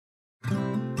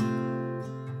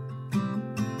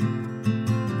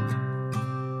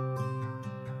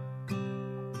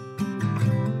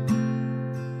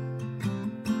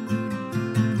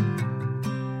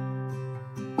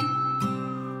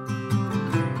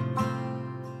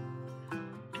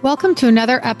Welcome to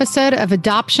another episode of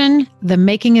Adoption, The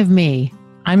Making of Me.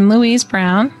 I'm Louise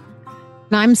Brown.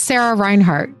 And I'm Sarah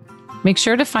Reinhart. Make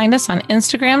sure to find us on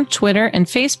Instagram, Twitter, and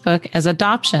Facebook as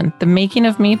Adoption, The Making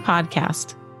of Me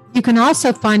podcast. You can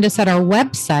also find us at our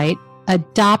website,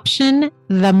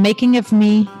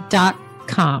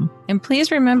 adoptionthemakingofme.com. And please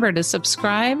remember to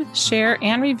subscribe, share,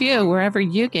 and review wherever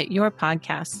you get your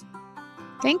podcasts.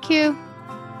 Thank you.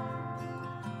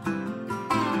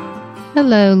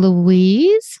 Hello,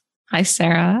 Louise. Hi,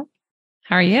 Sarah.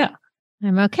 How are you?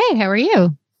 I'm okay. How are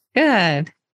you?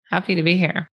 Good. Happy to be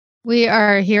here. We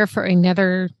are here for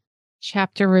another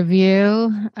chapter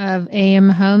review of A.M.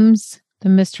 Holmes, The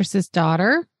Mistress's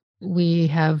Daughter. We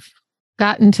have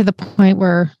gotten to the point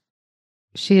where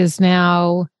she is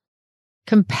now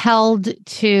compelled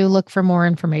to look for more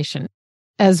information.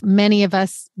 As many of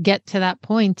us get to that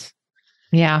point.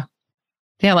 Yeah.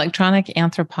 The electronic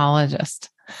anthropologist.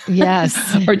 Yes.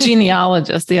 Or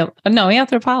genealogist.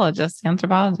 Anthropologist.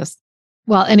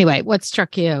 Well, anyway, what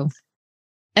struck you?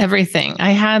 Everything.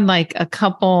 I had like a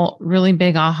couple really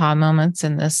big aha moments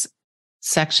in this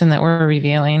section that we're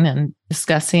reviewing and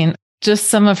discussing. Just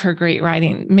some of her great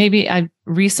writing. Maybe I've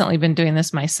recently been doing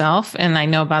this myself, and I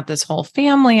know about this whole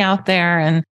family out there,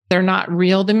 and they're not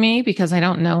real to me because I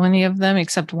don't know any of them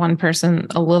except one person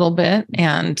a little bit,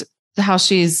 and how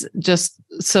she's just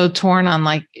so torn on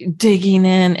like digging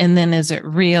in, and then is it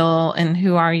real, and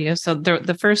who are you? So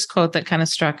the first quote that kind of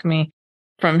struck me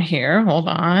from here, hold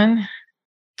on.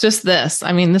 Just this.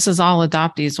 I mean, this is all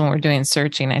adoptees when we're doing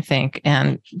searching, I think,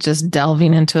 and just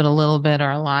delving into it a little bit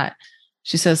or a lot.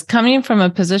 She says, coming from a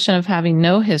position of having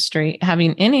no history,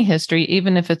 having any history,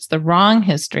 even if it's the wrong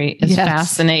history, is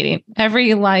fascinating.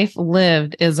 Every life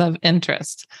lived is of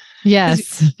interest.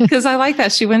 Yes. Because I like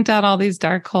that. She went down all these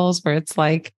dark holes where it's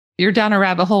like, you're down a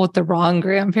rabbit hole with the wrong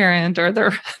grandparent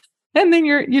and then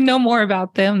you know more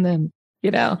about them than,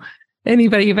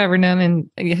 anybody you've ever known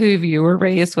and who you were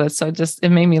raised with. So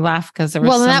it made me laugh because there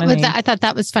was I thought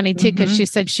that was funny too, because she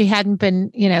said she hadn't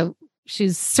been,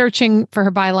 she's searching for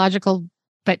her biological,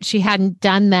 but she hadn't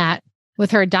done that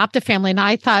with her adoptive family. And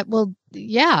I thought, well,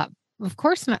 yeah, of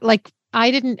course not. Like, I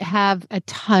didn't have a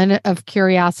ton of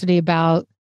curiosity about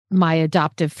my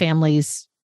adoptive families.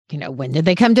 When did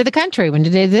they come to the country? When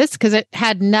did they do this? Because it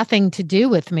had nothing to do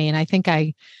with me. And I think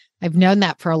I've known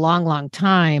that for a long, long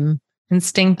time.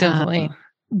 Instinctively.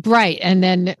 Right. And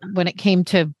then when it came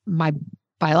to my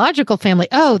biological family,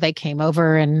 they came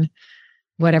over in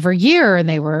whatever year, and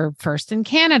they were first in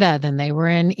Canada, then they were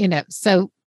in, so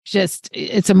just,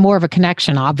 it's more of a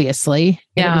connection, obviously.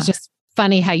 Yeah. It was just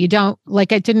funny how you don't,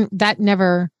 that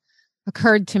never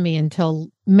occurred to me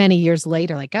until many years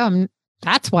later,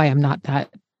 that's why I'm not that,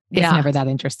 never that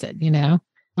interested,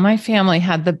 My family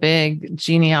had the big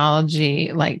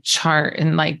genealogy chart,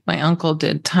 and my uncle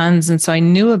did tons. And so I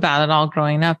knew about it all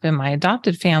growing up in my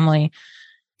adopted family.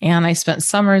 And I spent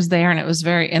summers there, and it was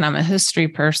and I'm a history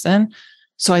person.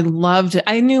 So I loved it.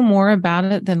 I knew more about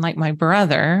it than my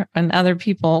brother and other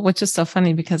people, which is so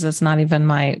funny because it's not even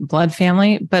my blood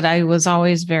family, but I was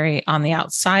always very on the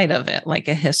outside of it, like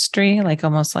a history,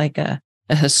 almost like a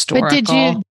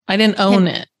historical. I didn't own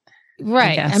it.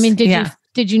 Right. I mean,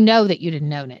 did you know that you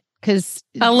didn't own it? Because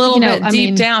a little bit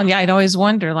deep down. Yeah. I'd always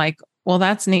wonder well,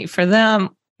 that's neat for them.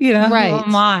 Right. Who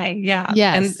am I? Yeah.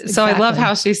 Yes. And so I love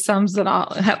how she sums it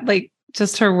all,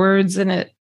 just her words in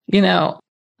it, I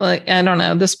don't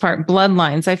know, this part,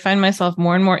 bloodlines. I find myself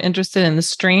more and more interested in the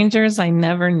strangers I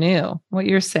never knew, what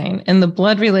you're saying, and the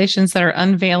blood relations that are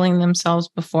unveiling themselves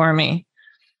before me.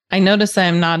 I notice I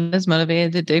am not as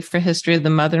motivated to dig for history of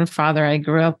the mother and father I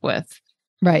grew up with.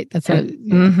 Right. That's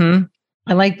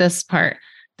I like this part.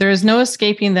 There is no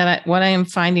escaping that what I am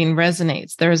finding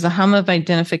resonates. There is a hum of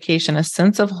identification, a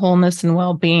sense of wholeness and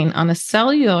well-being. On a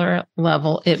cellular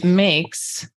level, it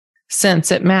makes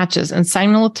sense, it matches. And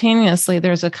simultaneously,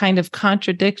 there's a kind of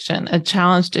contradiction, a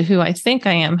challenge to who I think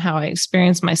I am, how I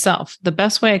experience myself. The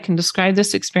best way I can describe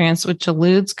this experience, which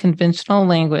eludes conventional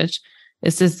language,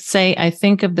 is to say I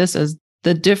think of this as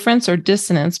the difference or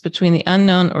dissonance between the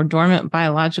unknown or dormant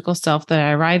biological self that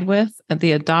I ride with and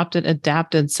the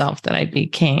adapted self that I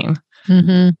became.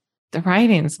 Mm-hmm. The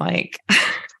writing's I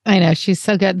know, she's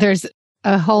so good. There's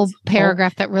a whole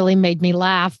paragraph that really made me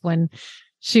laugh when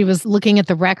she was looking at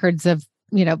the records of,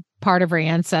 part of her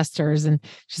ancestors. And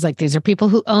she's like, these are people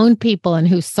who owned people and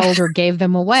who sold or gave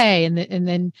them away. And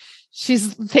then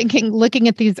she's looking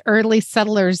at these early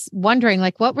settlers, wondering,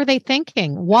 what were they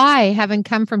thinking? Why, having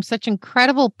come from such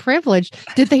incredible privilege,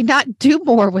 did they not do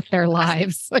more with their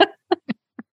lives?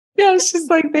 Yeah, she's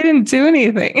like, they didn't do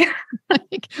anything.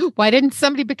 Like, why didn't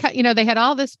somebody become, they had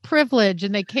all this privilege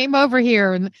and they came over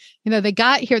here and, they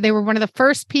got here. They were one of the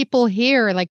first people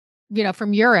here, like,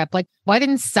 from Europe. Like, why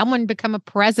didn't someone become a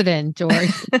president, or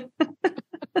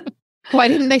why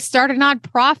didn't they start a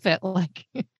nonprofit? Like,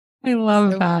 I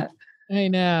love that. I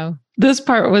know. This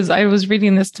part was, I was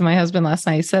reading this to my husband last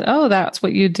night. He said, oh, that's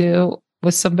what you do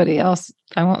with somebody else.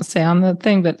 I won't say on the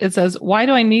thing, but it says, why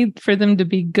do I need for them to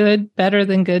be good, better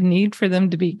than good, need for them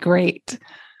to be great?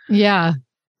 Yeah.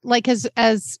 Like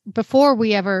as before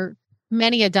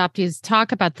many adoptees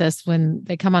talk about this when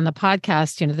they come on the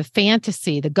podcast, the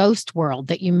fantasy, the ghost world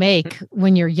that you make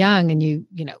when you're young and you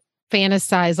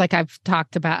fantasize. Like I've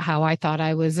talked about how I thought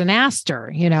I was an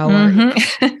Astor, or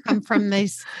come from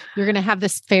this, you're going to have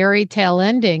this fairy tale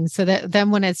ending. So that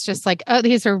then when it's just like, oh,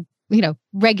 these are,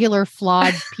 regular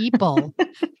flawed people,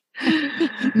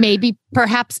 maybe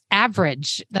perhaps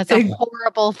average. That's a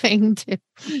horrible thing to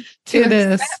it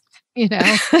accept, is.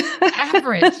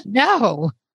 Average.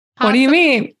 No. What do you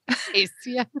mean?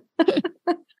 Yeah.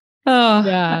 Oh,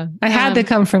 yeah. I had to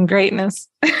come from greatness.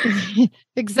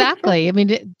 Exactly. I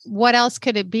mean, what else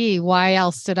could it be? Why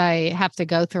else did I have to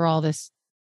go through all this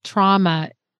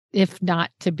trauma, if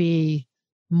not to be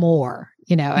more?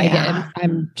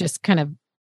 I'm just kind of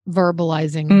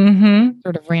verbalizing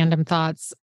sort of random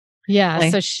thoughts. Yeah.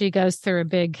 Like, so she goes through a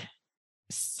big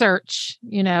search,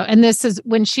 and this is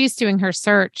when she's doing her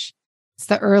search. It's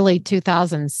the early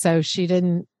 2000s. So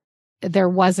there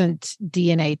wasn't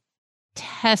DNA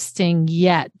testing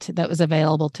yet that was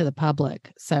available to the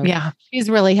public. So yeah,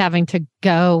 she's really having to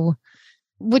go,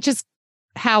 which is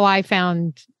how I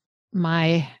found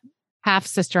my half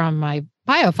sister on my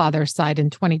bio father's side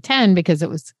in 2010, because it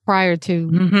was prior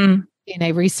to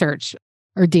DNA research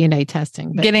or DNA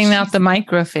testing. But getting out the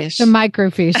microfiche. The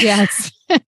microfiche, yes.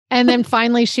 And then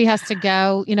finally she has to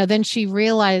go, then she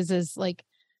realizes like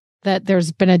that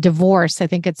there's been a divorce. I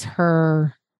think it's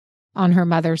her on her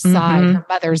mother's side, her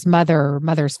mother's mother,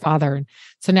 mother's father. And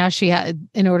so now she had,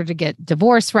 in order to get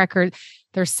divorce record,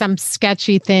 there's some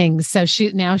sketchy things. So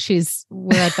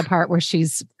we're at the part where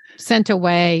she's sent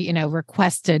away,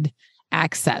 requested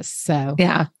access. So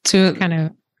yeah, to kind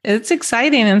of, it's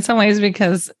exciting in some ways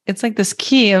because it's like this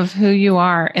key of who you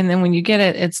are. And then when you get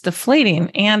it, it's deflating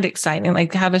and exciting.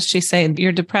 Like, how does she say?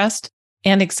 You're depressed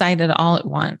and excited all at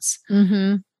once.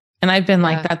 And I've been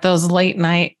like that, those late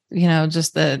night,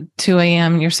 just the 2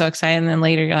 a.m. You're so excited. And then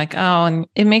later you're like, oh, and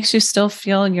it makes you still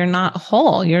feel you're not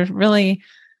whole.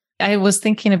 I was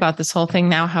thinking about this whole thing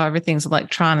now, how everything's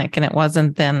electronic, and it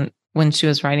wasn't then when she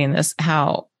was writing this,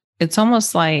 how it's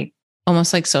almost like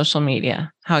social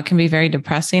media, how it can be very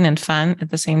depressing and fun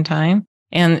at the same time.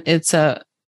 And it's a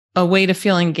way to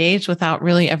feel engaged without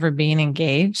really ever being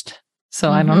engaged.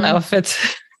 So I don't know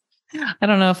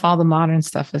if all the modern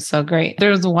stuff is so great.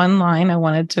 There's one line I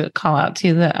wanted to call out to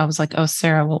you that I was like, oh,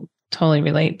 Sarah will totally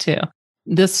relate to.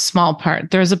 This small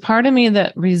part. There's a part of me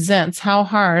that resents how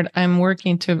hard I'm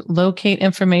working to locate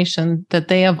information that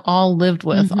they have all lived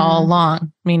with all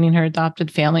along, meaning her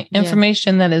adopted family,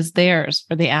 information that is theirs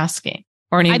for the asking,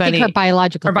 or anybody. I think her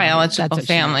biological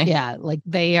family. Yeah, like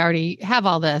they already have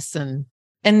all this, and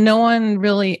no one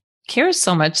really cares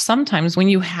so much. Sometimes when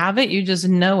you have it, you just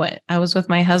know it. I was with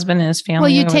my husband and his family. Well,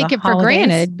 you take it for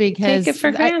granted because take it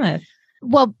for granted.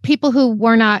 Well, people who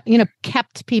were not,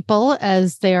 kept people,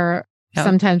 as they're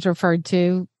sometimes referred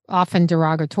to, often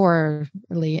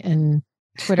derogatorily in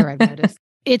Twitter, I've noticed.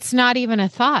 It's not even a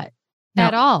thought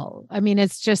at all. I mean,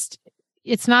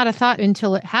 it's not a thought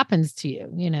until it happens to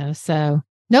you, so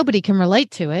nobody can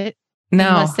relate to it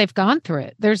unless they've gone through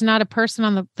it. There's not a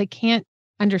person they can't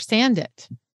understand it.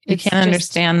 You can't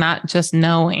understand not just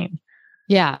knowing.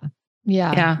 Yeah.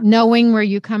 Knowing where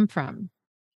you come from.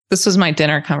 This was my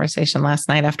dinner conversation last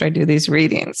night after I do these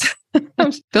readings.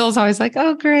 Bill's always like,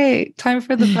 oh, great. Time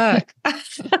for the book.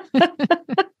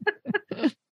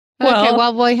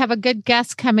 Well, we have a good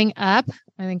guest coming up.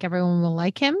 I think everyone will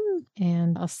like him.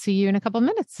 And I'll see you in a couple of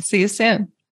minutes. See you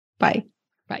soon. Bye.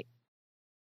 Bye.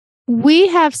 We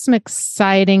have some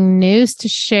exciting news to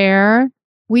share.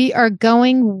 We are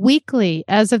going weekly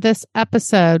as of this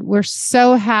episode. We're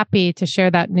so happy to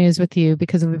share that news with you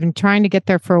because we've been trying to get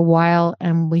there for a while,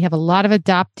 and we have a lot of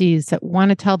adoptees that want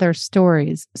to tell their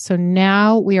stories. So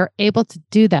now we are able to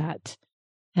do that.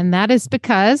 And that is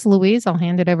because, Louise, I'll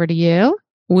hand it over to you.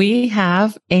 We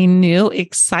have a new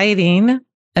exciting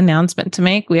announcement to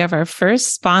make. We have our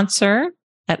first sponsor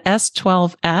at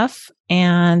S12F,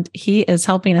 and he is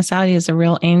helping us out. He is a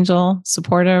real angel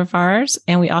supporter of ours.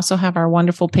 And we also have our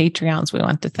wonderful Patreons we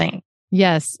want to thank.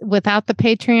 Yes. Without the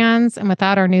Patreons and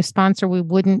without our new sponsor, we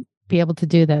wouldn't be able to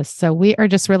do this. So we are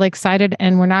just really excited,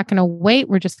 and we're not going to wait.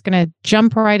 We're just going to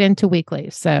jump right into weekly.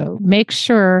 So make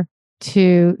sure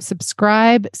to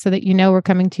subscribe so that you know we're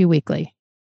coming to you weekly.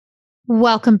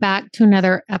 Welcome back to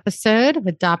another episode of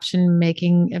Adoption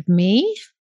Making of Me.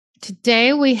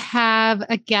 Today we have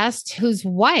a guest whose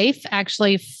wife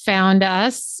actually found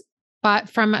us but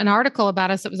from an article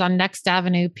about us that was on Next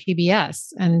Avenue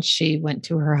PBS. And she went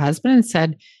to her husband and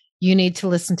said, "You need to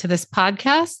listen to this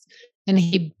podcast." And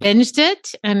he binged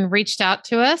it and reached out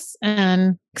to us,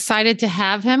 and excited to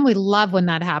have him. We love when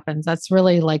that happens. That's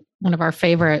really like one of our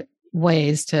favorite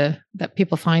ways that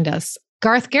people find us.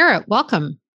 Garth Garrett,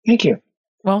 welcome. Thank you.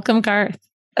 Welcome, Garth.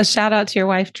 A shout out to your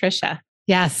wife, Trisha.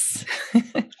 Yes.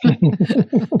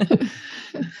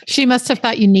 She must have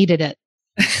thought you needed it.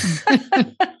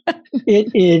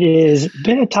 It has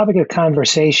been a topic of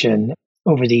conversation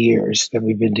over the years that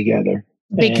we've been together.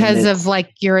 Because of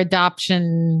like your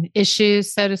adoption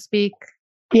issues, so to speak?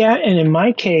 Yeah. And in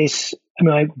my case,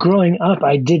 growing up,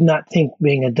 I did not think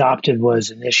being adopted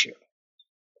was an issue.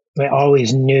 I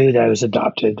always knew that I was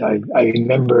adopted. I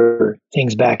remember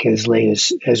things back as late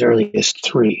as early as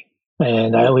 3.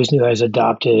 And I always knew I was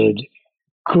adopted.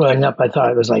 Growing up, I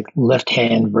thought it was like left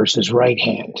hand versus right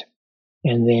hand.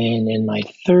 And then in my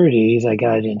 30s, I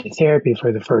got into therapy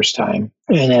for the first time.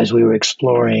 And as we were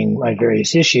exploring my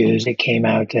various issues, it came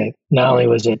out that not only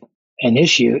was it an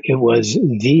issue, it was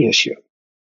the issue,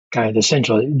 kind of the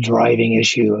central driving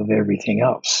issue of everything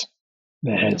else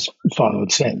that has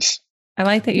followed since. I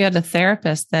like that you had a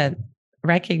therapist that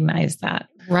recognized that.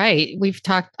 Right. We've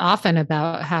talked often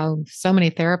about how so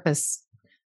many therapists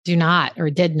do not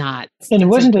or did not. And it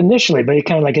wasn't initially, but it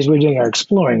kind of like as we were doing our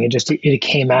exploring, it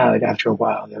came out after a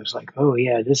while. It was like, oh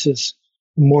yeah, this is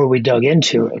the more we dug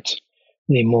into it,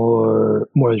 the more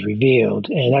is revealed.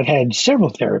 And I've had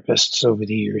several therapists over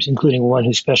the years, including one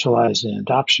who specialized in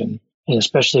adoption, and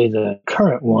especially the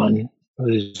current one,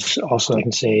 who's also, I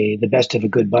can say, the best of a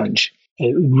good bunch.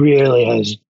 It really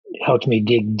has helped me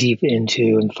dig deep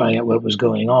into and find out what was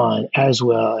going on, as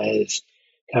well as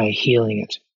kind of healing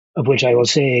it. Of which I will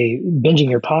say, binging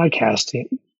your podcast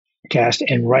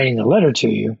and writing a letter to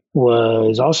you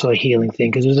was also a healing thing,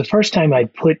 because it was the first time I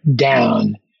put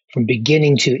down from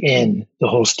beginning to end the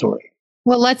whole story.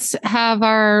 Well, let's have tell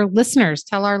our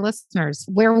listeners,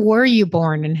 where were you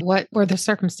born and what were the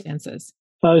circumstances?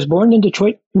 I was born in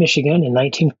Detroit, Michigan in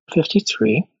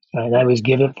 1953, and I was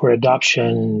given for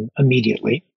adoption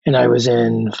immediately. And I was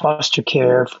in foster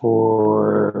care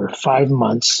for 5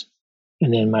 months.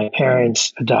 And then my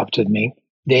parents adopted me.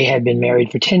 They had been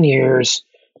married for 10 years,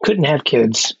 couldn't have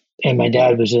kids, and my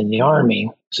dad was in the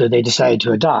Army. So they decided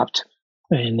to adopt,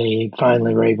 and they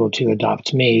finally were able to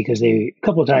adopt me because they a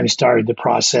couple of times started the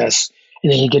process,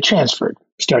 and then he'd get transferred.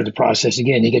 Started the process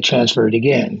again, he'd get transferred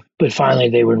again. But finally,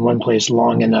 they were in one place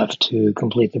long enough to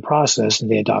complete the process,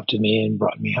 and they adopted me and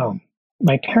brought me home.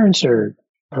 My parents are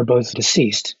both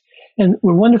deceased, and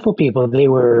were wonderful people. They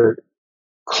were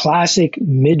classic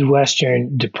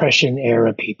Midwestern Depression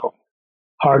era people.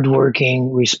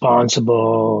 Hardworking,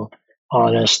 responsible,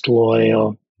 honest,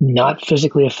 loyal, not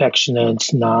physically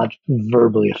affectionate, not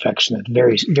verbally affectionate,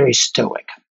 very, very stoic.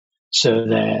 So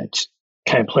that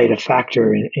kind of played a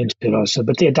factor into it also.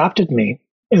 But they adopted me.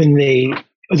 And the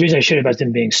reason I shared about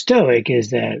them being stoic is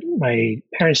that my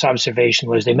parents' observation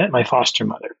was they met my foster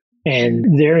mother.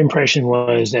 And their impression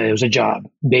was that it was a job.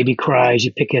 Baby cries,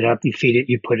 you pick it up, you feed it,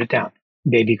 you put it down.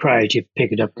 Baby cries, you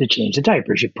pick it up to change the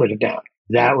diapers, you put it down.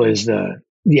 That was the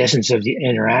essence of the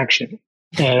interaction.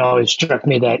 And it always struck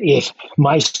me that if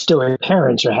my stoic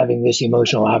parents are having this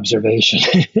emotional observation,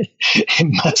 it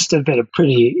must have been a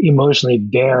pretty emotionally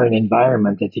barren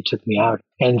environment that they took me out.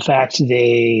 In fact,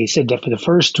 they said that for the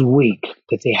first week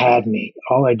that they had me,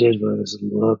 all I did was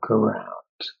look around.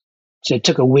 So it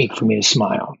took a week for me to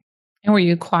smile. And were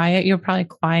you quiet? You were probably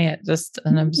quiet, just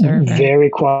an observer. Very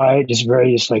quiet,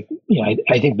 just like,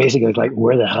 I think basically like,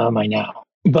 where the hell am I now?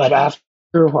 But after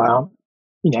a while,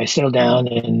 I settled down,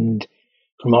 and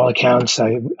from all accounts,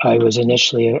 I was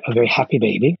initially a very happy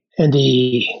baby. And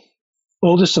the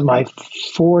oldest of my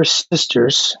 4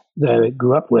 sisters that I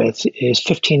grew up with is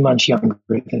 15 months younger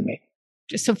than me.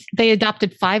 So they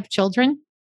adopted 5 children?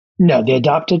 No, they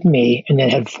adopted me and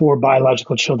then had 4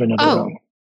 biological children of their own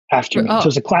after me. So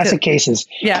it's a classic cases.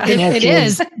 Yeah, it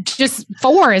is. Just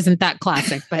 4 isn't that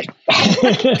classic, but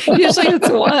usually it's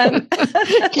 1.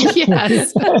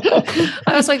 Yes.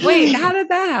 I was like, wait, how did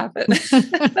that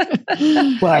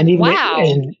happen? Well,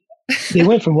 and they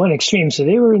went from one extreme. So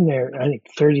they were in their, I think,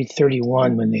 30,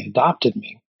 31 when they adopted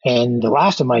me. And the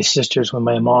last of my sisters, when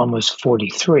my mom was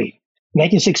 43.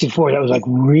 1964, that was like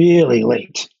really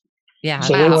late. Yeah.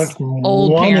 So they went from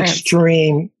old one parents.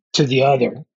 extreme to the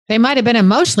other. They might have been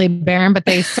emotionally barren, but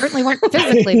they certainly weren't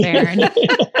physically barren.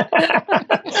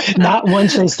 Not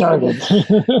once they started.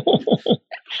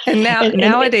 And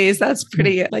nowadays, that's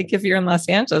pretty, like if you're in Los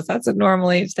Angeles, that's a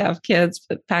normal age to have kids.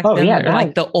 But back then, they're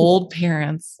like the old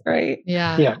parents, right?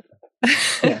 Yeah.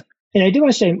 Yeah. And I do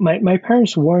want to say, my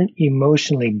parents weren't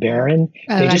emotionally barren.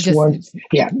 They just weren't,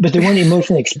 but they weren't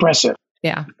emotionally expressive.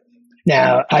 Yeah.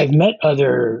 Now, I've met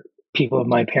other people of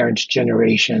my parents'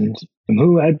 generation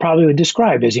who I probably would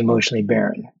describe as emotionally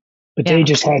barren, but they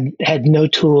just had no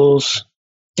tools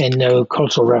and no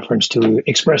cultural reference to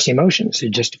express emotions.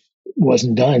 It just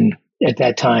wasn't done at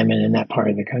that time and in that part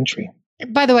of the country.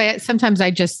 By the way, sometimes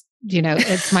I just,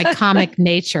 it's my comic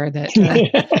nature that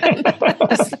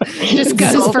just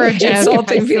goes for a joke.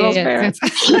 Insulting people's parents.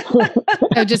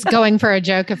 No, just going for a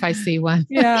joke if I see one.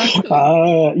 Yeah.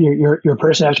 You're a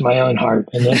person after my own heart.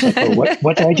 And then,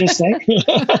 what did I just say?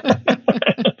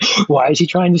 Why is he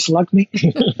trying to select me?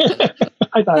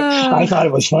 I thought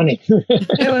it was funny.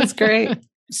 It was great.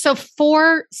 So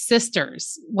 4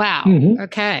 sisters. Wow. Mm-hmm.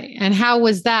 Okay. And how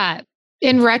was that?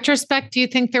 In retrospect, do you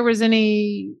think there was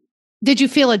did you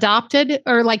feel adopted?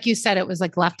 Or like you said, it was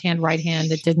like left hand, right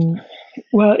hand. It didn't.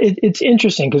 Well, it's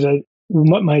interesting because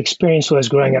what my experience was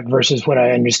growing up versus what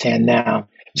I understand now.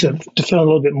 So to fill a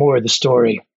little bit more of the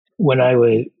story, when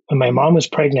my mom was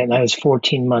pregnant and I was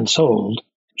 14 months old,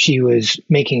 she was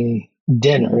making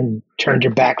dinner and turned her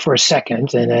back for a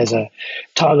second. And as a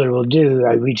toddler will do,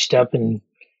 I reached up to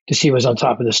see what was on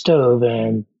top of the stove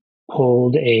and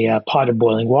pulled a pot of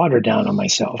boiling water down on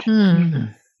myself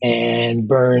and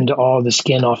burned all the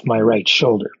skin off my right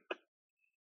shoulder.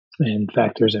 In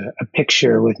fact, there's a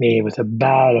picture with me with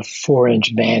about a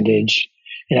 4-inch bandage.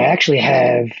 And I actually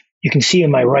have, you can see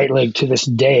in my right leg to this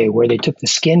day where they took the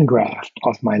skin graft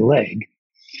off my leg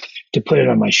to put it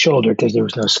on my shoulder because there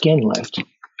was no skin left.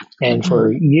 And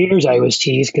for years I was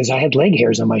teased because I had leg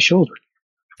hairs on my shoulder.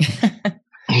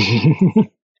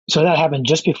 So that happened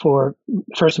just before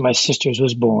first of my sisters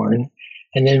was born.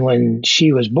 And then when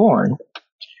she was born,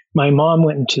 my mom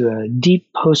went into a deep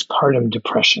postpartum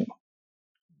depression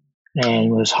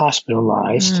and was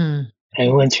hospitalized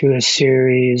and went through a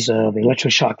series of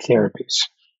electroshock therapies.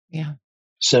 Yeah.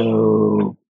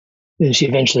 So then she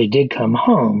eventually did come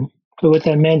home. But what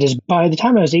that meant is by the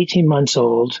time I was 18 months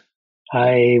old,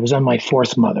 I was on my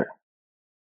 4th mother.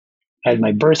 I had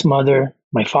my birth mother,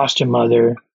 my foster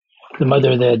mother, the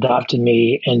mother that adopted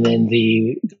me, and then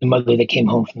the mother that came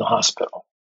home from the hospital.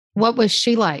 What was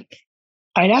she like?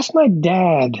 I'd asked my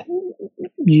dad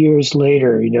years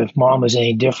later, if mom was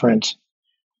any different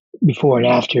before and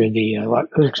after the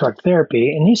electroshock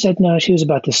therapy, and he said no, she was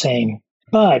about the same.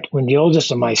 But when the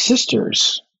oldest of my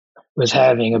sisters was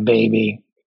having a baby,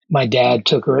 my dad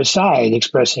took her aside,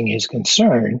 expressing his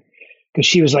concern because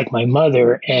she was like my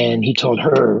mother, and he told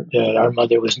her that our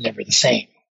mother was never the same.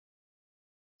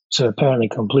 So apparently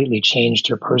completely changed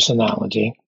her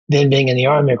personality. Then being in the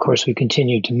Army, of course, we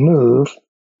continued to move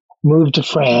to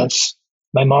France.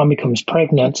 My mom becomes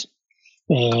pregnant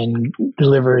and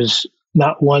delivers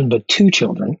not 1, but 2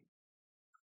 children.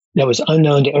 That was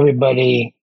unknown to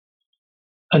everybody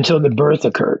until the birth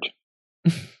occurred.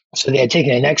 So they had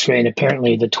taken an x-ray, and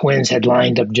apparently the twins had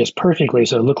lined up just perfectly.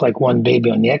 So it looked like one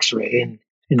baby on the x-ray. And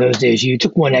in those days, you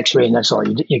took one x-ray and that's all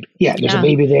you did. There's a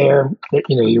baby there,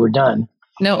 you were done.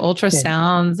 No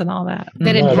ultrasounds and all that.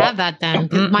 They didn't have that then.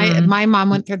 My mom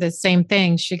went through the same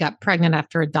thing. She got pregnant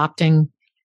after adopting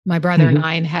my brother and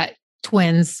I and had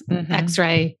twins,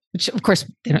 x-ray, which of course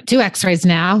they don't do x-rays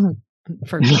now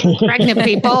for pregnant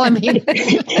people. I mean,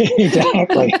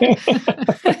 exactly.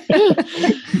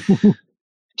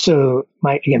 So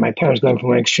my parents going from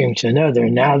one extreme to another.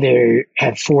 Now they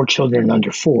have 4 children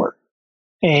under 4.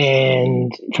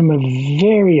 And from a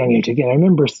very young age, again, I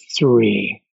remember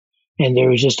 3. And there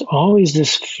was just always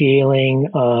this feeling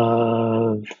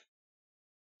of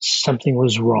something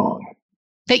was wrong.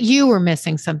 That you were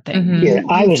missing something. Yeah,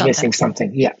 I was missing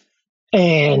something. Yeah.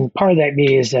 And part of that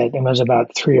is that when I was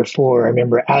about 3 or 4, I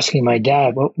remember asking my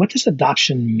dad, well, what does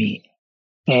adoption mean?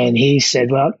 And he said,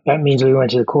 well, that means we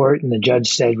went to the court and the judge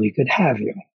said we could have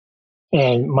you.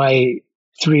 And my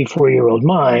 3-4-year-old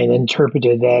mind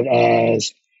interpreted that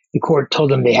as the court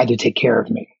told them they had to take care of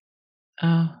me.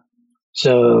 Oh.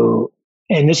 So,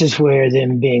 and this is where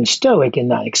them being stoic and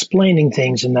not explaining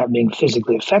things and not being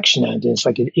physically affectionate, it's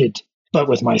like but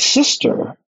with my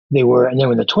sister, they were, and then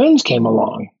when the twins came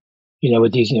along,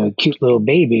 with these, cute little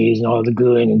babies and all the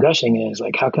gooing and gushing, and it's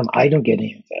like, how come I don't get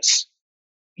any of this?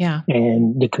 Yeah.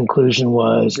 And the conclusion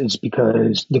was, it's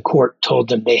because the court told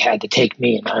them they had to take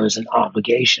me and I was an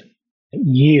obligation.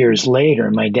 Years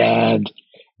later, my dad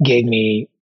gave me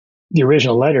the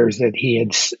original letters that he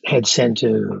had sent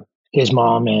to his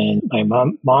mom and my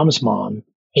mom's mom.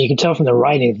 And you can tell from the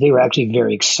writing that they were actually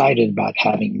very excited about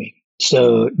having me.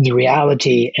 So the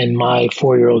reality and my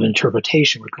 4-year-old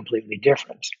interpretation were completely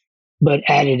different. But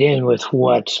added in with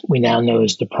what we now know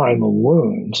as the primal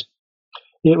wound,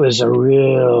 it was a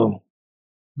real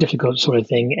difficult sort of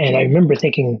thing. And I remember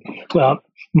thinking, well,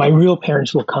 my real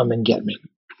parents will come and get me.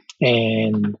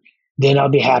 And then I'll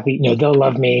be happy. They'll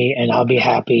love me and I'll be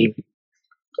happy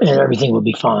and everything will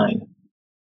be fine.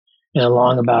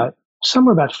 And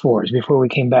somewhere about 4 years before we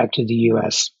came back to the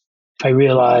US, I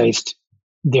realized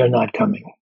they're not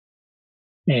coming.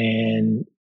 And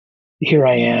here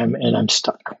I am and I'm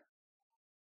stuck.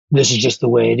 This is just the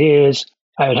way it is.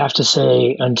 I would have to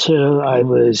say until I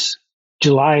was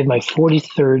July of my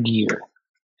 43rd year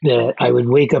that I would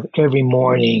wake up every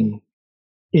morning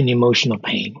in emotional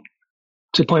pain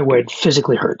to the point where it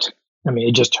physically hurt. I mean,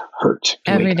 it just hurt.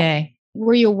 Every day.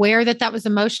 Were you aware that that was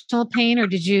emotional pain or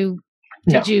did you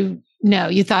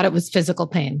you thought it was physical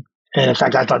pain? And in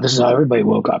fact, I thought this is how everybody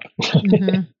woke up.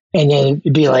 Mm-hmm. And then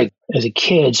it'd be like, as a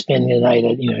kid, spending the night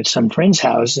at some friend's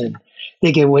house, and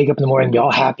they could wake up in the morning and be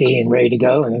all happy and ready to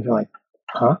go, and they'd be like,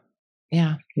 "Huh?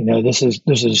 Yeah. This is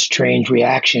a strange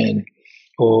reaction."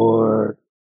 Or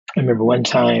I remember one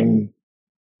time,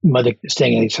 mother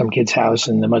staying at some kid's house,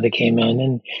 and the mother came in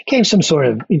and gave some sort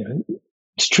of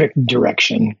strict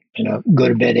direction, go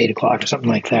to bed 8:00 or something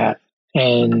like that,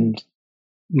 and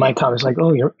my comment was like,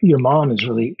 "Oh, your mom is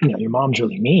really, your mom's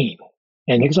really mean."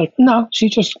 And he's like, "No,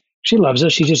 she loves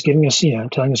us. She's just giving us,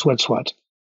 telling us what's what."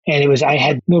 And I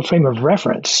had no frame of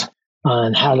reference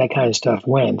on how that kind of stuff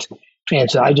went.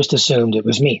 And so I just assumed it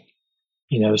was me.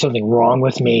 There was something wrong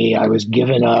with me. I was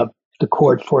given up. The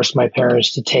court forced my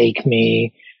parents to take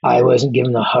me. I wasn't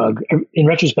given a hug. In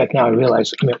retrospect, now I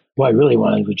realize, what I really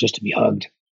wanted was just to be hugged.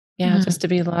 Yeah, just to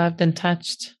be loved and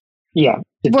touched. Yeah.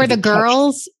 Were the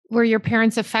girls, were your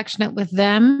parents affectionate with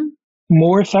them?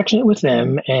 More affectionate with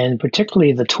them, and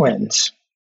particularly the twins.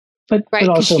 But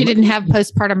also, she didn't have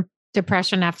postpartum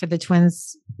depression after the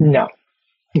twins. No.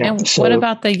 And what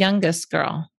about the youngest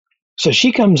girl? So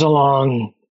she comes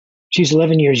along. She's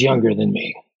 11 years younger than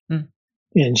me,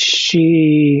 and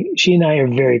she and I are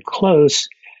very close.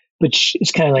 But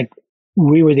it's kind of like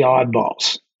we were the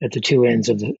oddballs at the two ends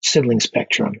of the sibling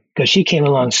spectrum, because she came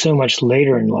along so much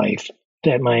later in life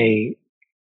that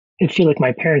I feel like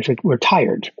my parents were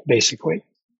tired, basically.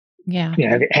 Yeah.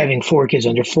 Having 4 kids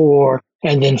under 4,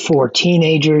 and then 4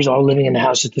 teenagers all living in the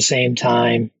house at the same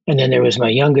time. And then there was my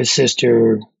youngest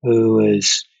sister, who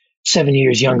was 7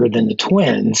 years younger than the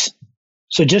twins.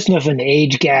 So just enough of an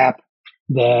age gap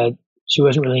that she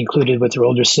wasn't really included with her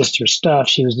older sister's stuff.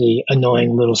 She was the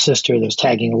annoying little sister that was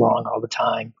tagging along all the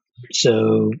time.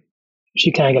 So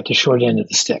she kind of got the short end of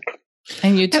the stick.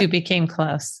 And you two became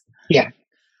close. Yeah.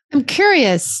 I'm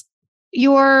curious.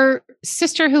 Your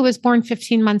sister, who was born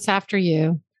 15 months after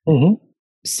you. Mm-hmm.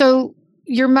 So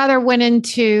your mother went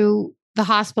into the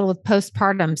hospital with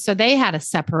postpartum. So they had a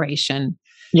separation.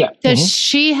 Yeah. Does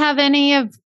she have any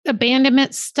of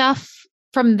abandonment stuff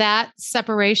from that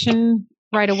separation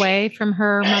right away from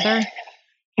her mother?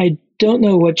 I don't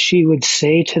know what she would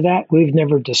say to that. We've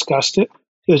never discussed it.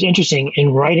 It was interesting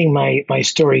in writing my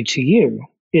story to you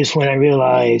is when I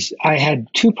realized I had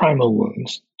 2 primal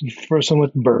wounds. The first one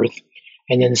with birth,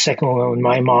 and then the second one when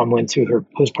my mom went through her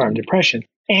postpartum depression.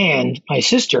 And my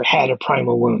sister had a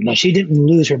primal wound. Now, she didn't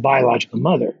lose her biological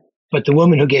mother, but the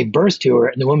woman who gave birth to her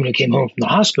and the woman who came home from the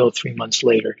hospital 3 months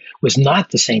later was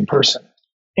not the same person.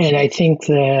 And I think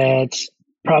that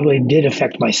probably did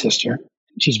affect my sister.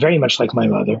 She's very much like my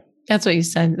mother. That's what you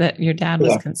said, that your dad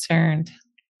was concerned.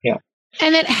 Yeah.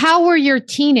 And then how were your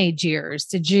teenage years?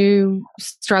 Did you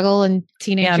struggle in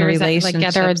teenage years like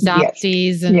other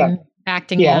adoptees and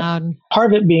acting out?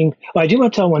 Part of it being, I do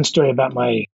want to tell one story about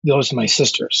those of my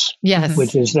sisters. Yes.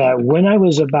 Which is that when I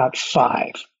was about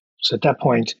 5, so at that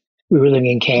point, we were living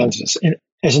in Kansas. And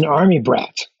as an Army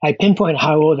brat, I pinpoint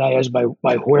how old I was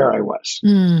by where I was.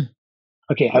 Mm.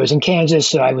 Okay, I was in Kansas,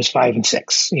 so I was 5 and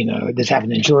 6. This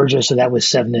happened in Georgia, so that was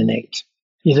 7 and 8.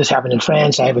 This happened in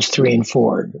France, I was 3 and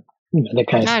 4. That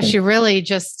kind of thing. You really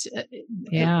just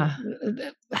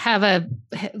have a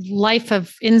life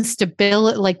of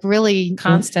instability, like really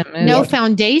constant move. No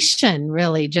foundation,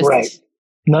 really. Just right.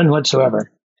 None whatsoever.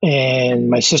 And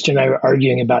my sister and I were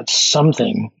arguing about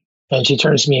something, and she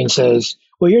turns to me and says,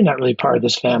 "Well, you're not really part of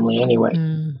this family anyway."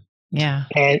 Yeah.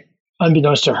 And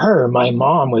unbeknownst to her, my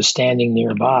mom was standing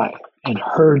nearby and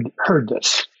heard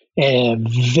this, and a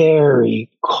very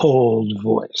cold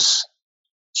voice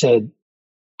said,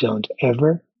 "Don't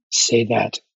ever say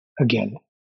that again.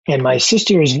 And my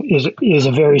sister is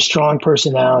a very strong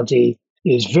personality,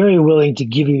 is very willing to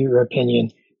give you your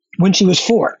opinion. When she was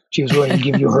 4, she was willing to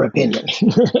give you her opinion.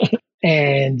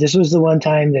 And this was the one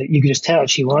time that you could just tell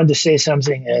she wanted to say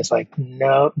something, and it's like,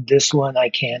 no, this one I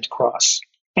can't cross.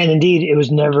 And indeed, it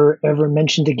was never, ever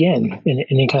mentioned again in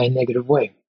any kind of negative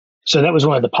way. So that was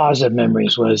one of the positive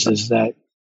memories is that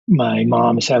my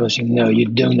mom establishing, no, you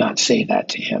do not say that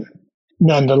to him.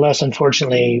 Nonetheless,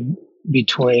 unfortunately,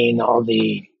 between all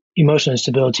the emotional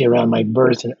instability around my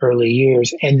birth and early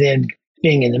years, and then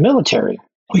being in the military,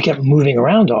 we kept moving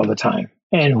around all the time.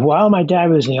 And while my dad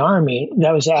was in the Army,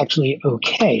 that was actually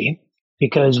okay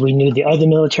because we knew the other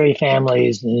military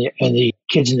families and the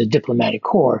kids in the diplomatic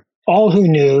corps, all who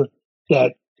knew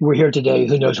that we're here today,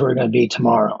 who knows where we're going to be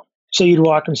tomorrow. So you'd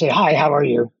walk and say, hi, how are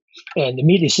you? And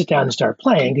immediately sit down and start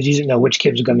playing because you didn't know which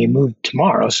kids were going to be moved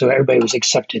tomorrow. So everybody was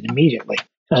accepted immediately.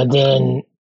 And then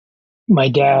my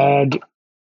dad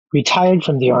retired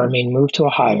from the Army and moved to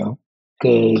Ohio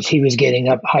because he was getting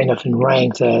up high enough in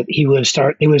rank that they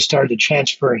would start to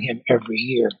transfer him every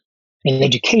year. And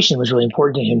education was really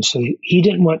important to him. So he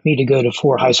didn't want me to go to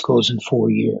 4 high schools in 4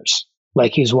 years,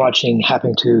 like he was watching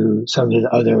happen to some of his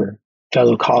other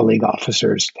fellow colleague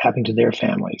officers, happen to their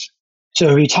families. So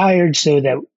he retired so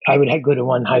that I would go to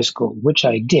 1 high school, which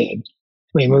I did.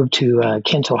 We moved to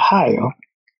Kent, Ohio,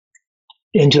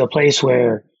 into a place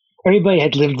where everybody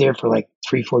had lived there for like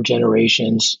 3-4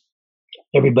 generations.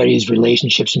 Everybody's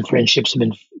relationships and friendships have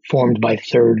been formed by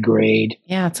 3rd grade.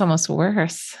 Yeah, it's almost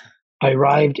worse. I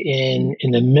arrived in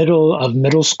the middle of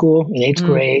middle school in 8th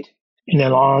grade, and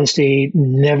in all honesty,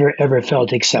 never ever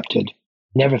felt accepted.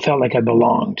 Never felt like I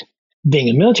belonged. Being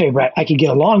a military brat, I could get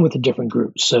along with the different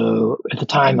groups. So at the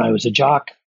time I was a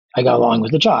jock, I got along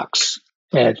with the jocks.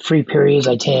 At free periods,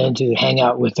 I tended to hang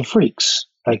out with the freaks.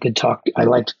 I could talk. I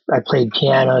played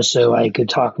piano, so I could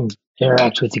talk and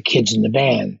interact with the kids in the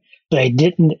band. But I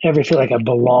didn't ever feel like I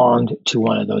belonged to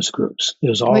one of those groups. It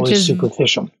was always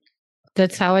superficial.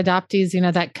 That's how adoptees,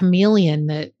 that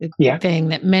chameleon thing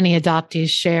that many adoptees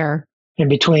share. And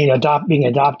between being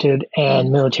adopted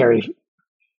and military,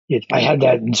 I had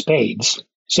that in spades.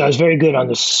 So I was very good on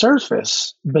the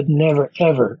surface, but never,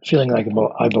 ever feeling like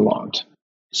I belonged.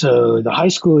 So the high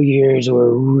school years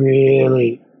were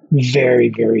really very,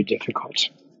 very difficult.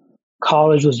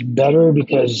 College was better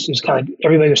because it was kind of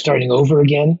everybody was starting over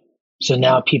again. So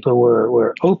now people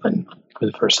were open for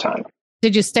the first time.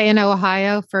 Did you stay in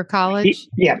Ohio for college?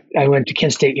 Yeah, I went to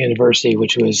Kent State University,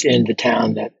 which was in the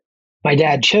town that my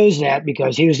dad chose that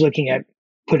because he was looking at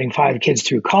putting 5 kids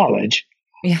through college.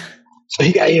 Yeah. So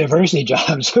he got a university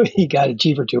job, so he got a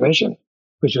cheaper tuition,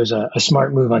 which was a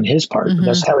smart move on his part. Mm-hmm.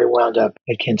 That's how he wound up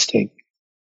at Kent State.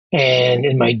 And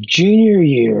in my junior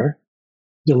year,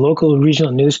 the local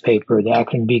regional newspaper, the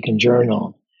Akron Beacon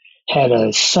Journal, had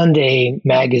a Sunday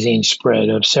magazine spread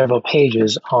of several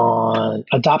pages on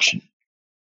adoption.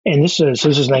 And this was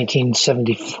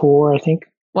 1974, I think.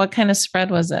 What kind of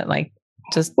spread was it? Like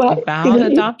just about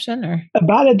adoption or?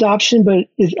 About adoption, but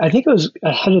I think it was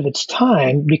ahead of its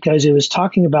time because it was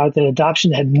talking about that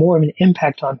adoption had more of an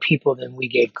impact on people than we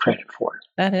gave credit for.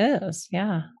 That is,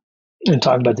 yeah. And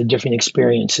talking about the different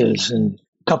experiences and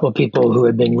a couple of people who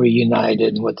had been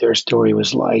reunited and what their story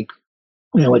was like,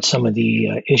 what some of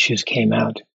the issues came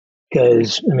out.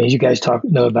 Because, as you guys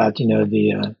know about,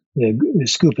 the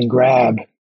scoop and grab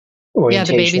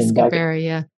orientation. Yeah, the baby scoop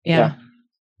area. Yeah.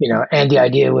 And the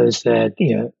idea was that,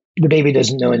 the baby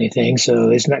doesn't know anything, so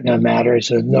it's not going to matter.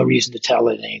 So no reason to tell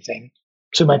it anything.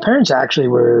 So my parents actually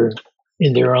were,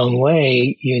 in their own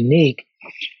way, unique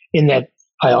in that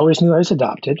I always knew I was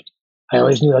adopted. I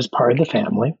always knew I was part of the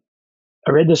family.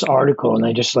 I read this article and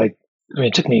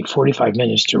it took me 45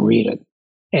 minutes to read it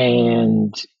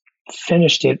and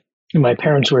finished it. And my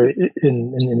parents were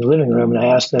in the living room and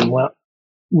I asked them, well,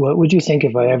 what would you think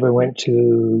if I ever went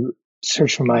to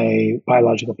search for my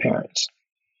biological parents?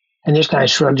 And they just kind of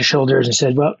shrugged their shoulders and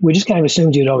said, well, we just kind of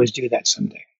assumed you'd always do that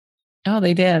someday. Oh,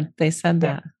 they did. They said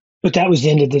that. But that was the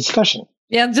end of the discussion.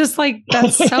 Yeah, just like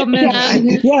that's so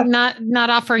not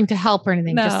offering to help or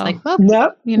anything. No. Just like, well,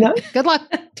 no. Good luck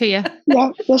to you.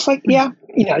 Yeah, that's like,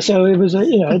 so it was a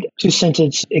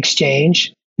 2-sentence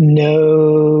exchange,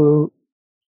 no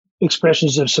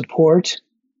expressions of support,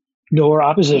 nor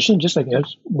opposition, just like,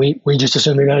 we just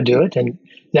assumed we were going to do it. And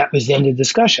that was the end of the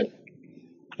discussion.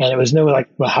 And it was no like,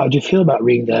 well, how did you feel about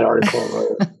reading that article?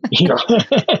 Or,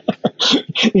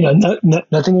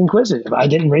 nothing inquisitive. I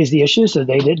didn't raise the issue, so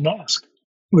they didn't ask.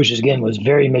 Which again was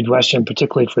very Midwestern,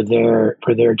 particularly for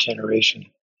their generation.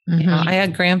 Mm-hmm. Yeah, I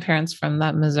had grandparents from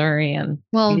that Missouri, and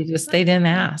they didn't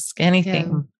ask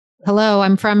anything. Hello,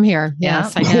 I'm from here.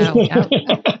 Yes, I know.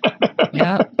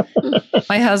 Yeah.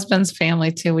 My husband's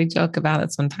family too. We joke about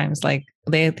it sometimes. Like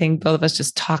they think both of us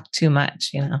just talk too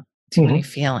much, too many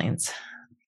feelings.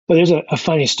 Well, there's a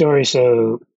funny story.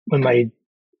 So when my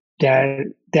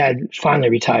dad finally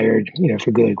retired,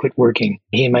 for good, quit working,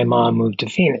 he and my mom moved to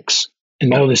Phoenix. And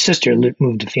my oldest sister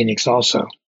moved to Phoenix also.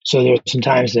 So there were some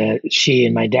times that she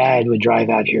and my dad would drive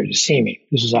out here to see me.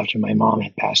 This was after my mom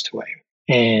had passed away.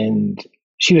 And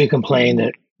she would complain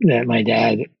that my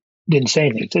dad didn't say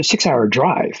anything. It's a 6-hour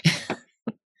drive.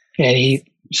 And he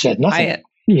said nothing.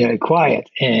 Quiet.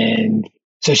 And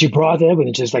so she brought it up and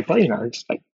it's just like, well, it's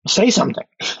like, say something.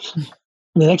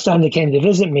 The next time they came to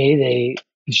visit me,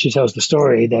 she tells the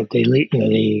story that they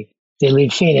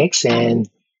leave Phoenix and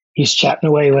he's chatting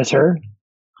away with her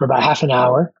for about half an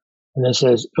hour and then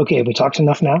says, okay, have we talked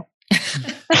enough now?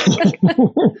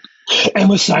 And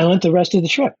was silent the rest of the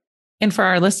trip. And for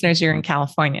our listeners, you're in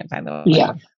California, by the way.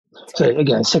 Yeah. So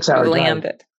again, 6-hour drive.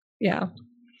 Landed. Yeah.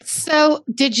 So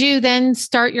did you then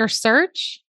start your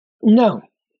search? No,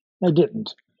 I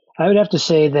didn't. I would have to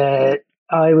say that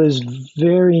I was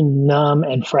very numb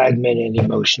and fragmented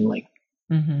emotionally.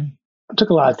 Mm-hmm. It took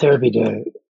a lot of therapy to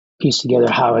piece together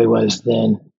how I was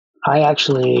then. I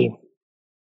actually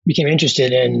became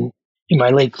interested in my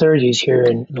late 30s here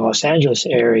in the Los Angeles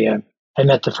area. I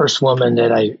met the first woman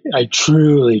that I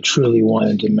truly, truly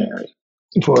wanted to marry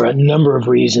for a number of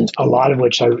reasons, a lot of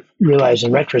which I realized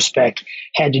in retrospect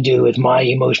had to do with my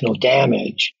emotional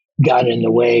damage got in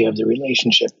the way of the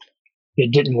relationship.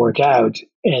 It didn't work out,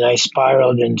 and I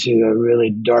spiraled into a really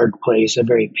dark place, a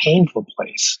very painful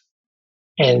place.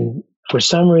 And for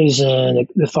some reason,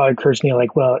 the thought occurs to me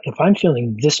like, well, if I'm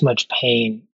feeling this much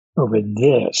pain over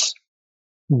this,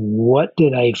 what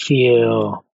did I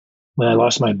feel when I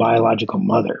lost my biological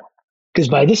mother? Because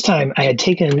by this time, I had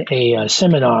taken a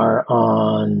seminar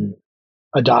on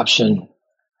adoption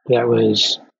that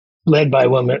was led by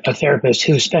a therapist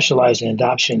who specialized in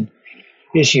adoption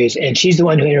issues. And she's the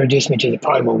one who introduced me to the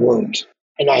primal wound.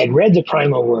 And I had read the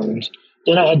primal wound.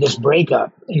 Then I had this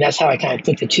breakup. And that's how I kind of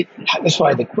put the two. That's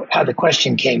why how the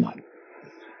question came up.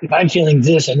 If I'm feeling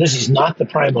this and this is not the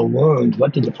primal wound,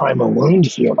 what did the primal wound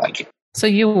feel like? So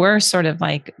you were sort of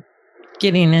like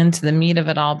getting into the meat of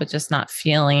it all, but just not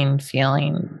feeling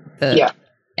the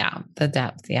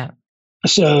depth. Yeah.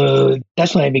 So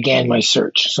that's when I began my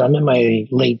search. So I'm in my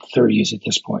late 30s at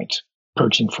this point,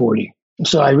 approaching 40.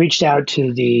 So I reached out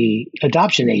to the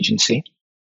adoption agency.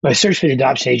 I searched for the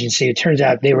adoption agency. It turns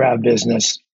out they were out of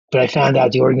business, but I found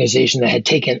out the organization that had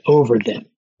taken over them,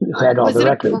 who had all the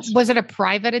records. Was it a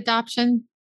private adoption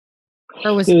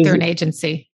or was it through an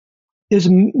agency? It was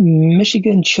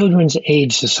Michigan Children's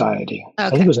Aid Society. Okay. I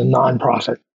think it was a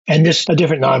nonprofit. And a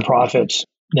different nonprofits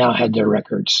now had their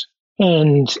records.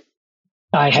 And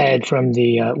I had from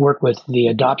the work with the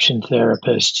adoption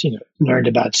therapist, learned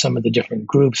about some of the different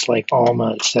groups like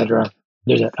ALMA, et cetera.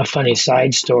 There's a funny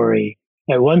side story.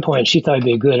 At one point, she thought it'd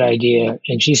be a good idea,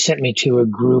 and she sent me to a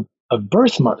group of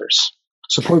birth mothers,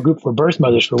 support group for birth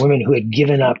mothers for women who had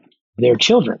given up their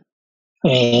children.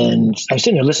 And I was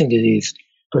sitting there listening to these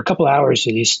for a couple of hours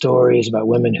to these stories about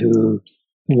women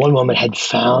one woman had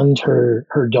found her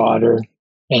daughter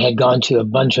and had gone to a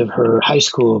bunch of her high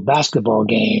school basketball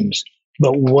games,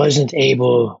 but wasn't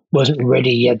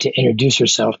ready yet to introduce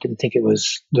herself, didn't think it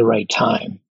was the right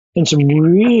time. And some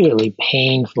really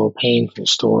painful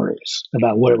stories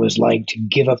about what it was like to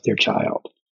give up their child,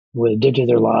 what it did to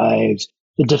their lives,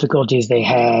 the difficulties they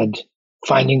had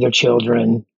finding their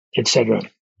children, etc.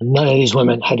 None of these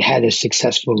women had had a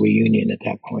successful reunion at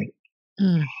that point.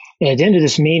 Mm. And at the end of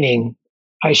this meeting,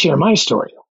 I share my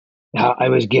story, how I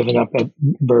was given up at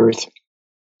birth.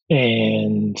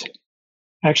 And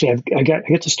actually, I got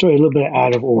the story a little bit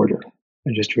out of order.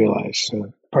 I just realized,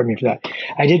 so pardon me for that.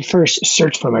 I did first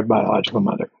search for my biological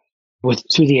mother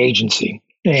through the agency,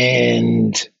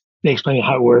 and they explained me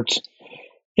how it worked.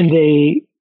 And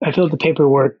I filled the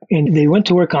paperwork, and they went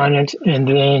to work on it. And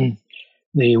then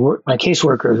my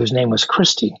caseworker, whose name was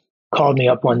Christy, called me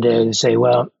up one day to say,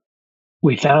 well,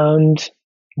 we found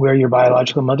where your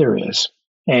biological mother is.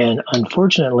 And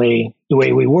unfortunately, the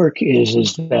way we work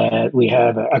is that we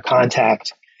have a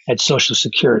contact at Social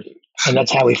Security. And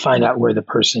that's how we find out where the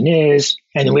person is.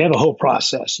 And then we have a whole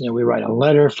process. We write a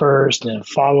letter first, and a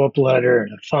follow-up letter,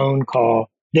 and a phone call.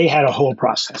 They had a whole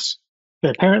process.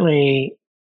 But apparently,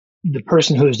 the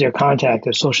person who was their contact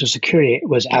at Social Security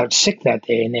was out sick that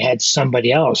day, and they had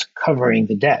somebody else covering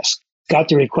the desk. Got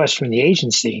the request from the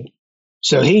agency.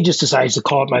 So he just decides to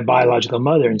call up my biological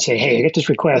mother and say, hey, I got this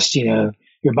request, your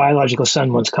biological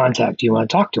son wants contact. Do you want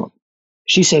to talk to him?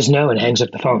 She says no and hangs up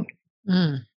the phone.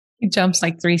 Mm. He jumps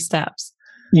like 3 steps.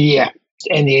 Yeah.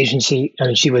 And the agency, I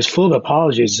mean, she was full of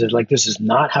apologies. Said, like, this is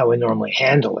not how we normally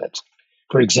handle it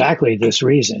for exactly this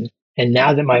reason. And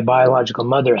now that my biological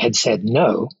mother had said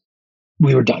no,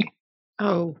 we were done.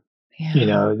 Oh, Yeah. You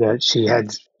know, that she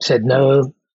had said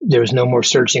no, there was no more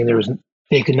searching.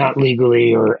 They could not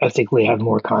legally or ethically have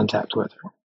more contact with her.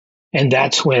 And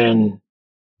that's when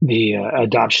the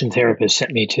adoption therapist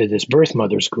sent me to this birth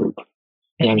mothers group.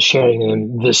 And I'm sharing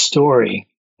them this story.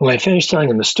 When I finished telling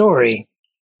them the story,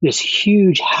 this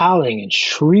huge howling and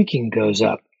shrieking goes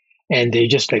up. And they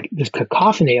just like this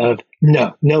cacophony of,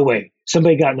 no way.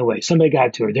 Somebody got in the way. Somebody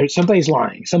got to her. Somebody's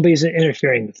lying. Somebody's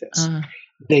interfering with this.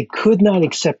 They could not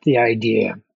accept the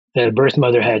idea that a birth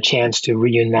mother had a chance to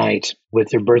reunite with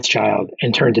their birth child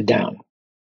and turned it down.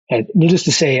 And needless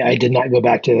to say, I did not go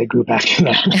back to that group after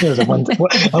that. It was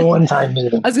a one-time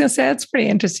meeting. I was going to say, that's pretty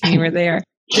interesting you were there.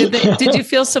 Did you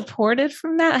feel supported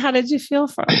from that? How did you feel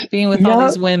from being with all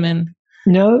these women?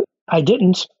 No, I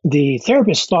didn't. The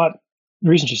therapist thought,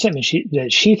 the reason she sent me,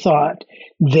 that she thought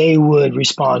they would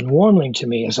respond warmly to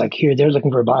me as like, here, they're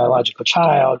looking for a biological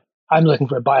child. I'm looking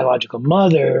for a biological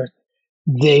mother.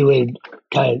 They would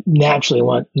kind of naturally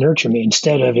want to nurture me.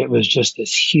 Instead of, it was just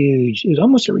this huge, it was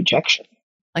almost a rejection.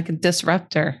 Like a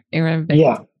disruptor. You were a big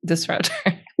disruptor.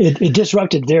 It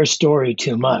disrupted their story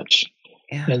too much.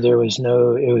 Yeah. And it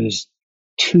was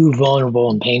too vulnerable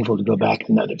and painful to go back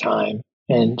another time.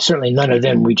 And certainly none of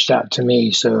them reached out to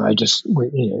me. So I just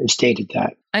stated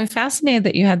that. I'm fascinated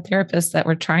that you had therapists that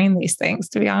were trying these things,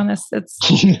 to be honest. It's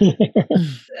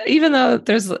even though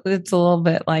it's a little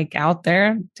bit like out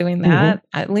there doing that,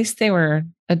 at least they were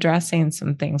addressing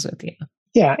some things with you.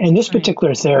 Yeah. And this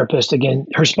particular therapist, again,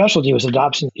 her specialty was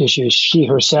adoption issues. She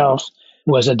herself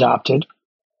was adopted.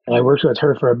 And I worked with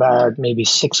her for about maybe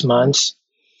 6 months.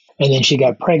 And then she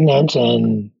got pregnant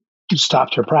and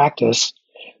stopped her practice,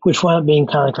 which wound up being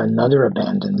kind of like another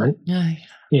abandonment. Yeah.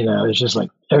 It's just like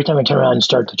every time I turn around and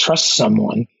start to trust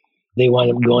someone, they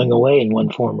wind up going away in one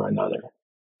form or another.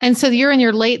 And so you're in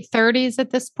your late 30s at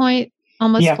this point,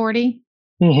 almost 40?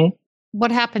 Mm-hmm.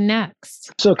 What happened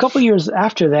next? So a couple of years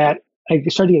after that, I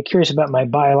started to get curious about my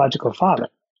biological father.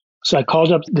 So I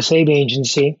called up the same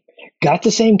agency, got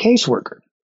the same caseworker,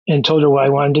 and told her what I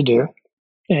wanted to do.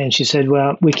 And she said,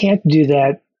 well, we can't do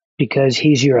that because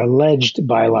he's your alleged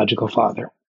biological father.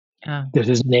 Because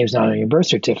his name's not on your birth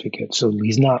certificate, so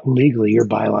he's not legally your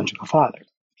biological father.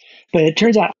 But it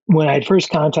turns out when I first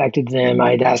contacted them,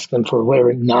 I'd asked them for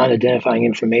whatever non-identifying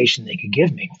information they could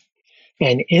give me.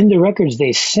 And in the records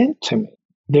they sent to me,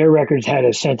 their records had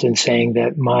a sentence saying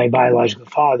that my biological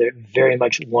father very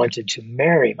much wanted to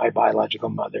marry my biological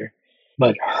mother,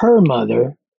 but her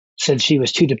mother said she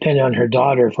was too dependent on her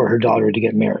daughter for her daughter to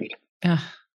get married.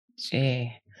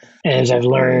 Gee. And as I've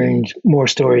learned more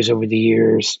stories over the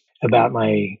years about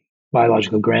my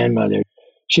biological grandmother,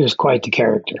 she was quite the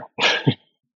character,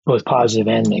 both positive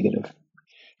and negative.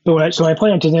 But so I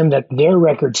pointed out to them that their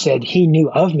record said he knew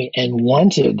of me and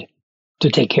wanted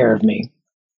to take care of me.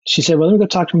 She said, well, let me go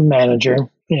talk to my manager.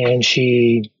 And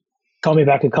she called me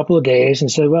back a couple of days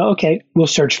and said, well, okay, we'll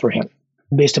search for him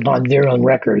based upon their own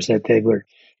records that they were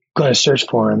going to search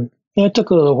for him. And it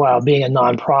took a little while. Being a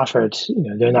nonprofit,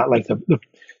 they're not like the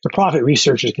profit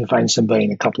researchers can find somebody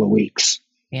in a couple of weeks.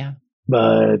 Yeah.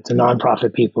 But the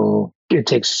nonprofit people, it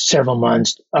takes several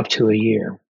months up to a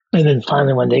year. And then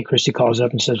finally one day, Christy calls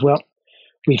up and says, well,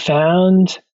 we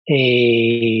found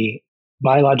a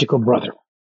biological brother.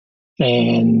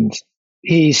 And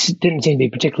he didn't seem to be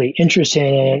particularly interested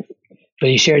in it, but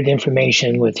he shared the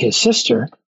information with his sister,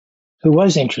 who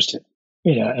was interested,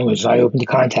 and was I open to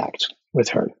contact with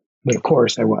her. But of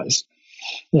course I was.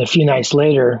 And a few nights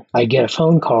later, I get a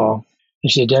phone call and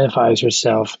she identifies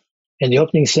herself. And the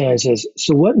opening sentence is,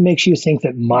 so what makes you think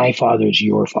that my father is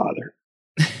your father?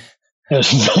 It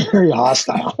was very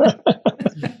hostile.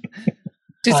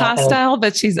 She's hostile,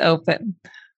 but she's open.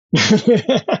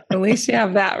 At least you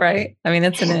have that, right? I mean,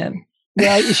 it's an in.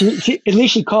 Yeah, at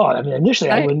least she called. I mean,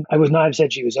 initially I would not have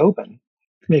said she was open.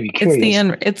 Maybe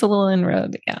curious. It's a little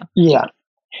inroad, yeah. Yeah.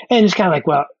 And it's kind of like,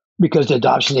 well, because the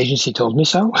adoption agency told me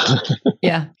so.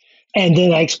 Yeah. And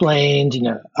then I explained,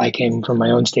 I came from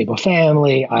my own stable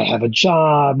family. I have a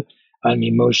job. I'm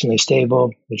emotionally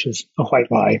stable, which was a white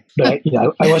lie. But,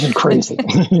 I wasn't crazy.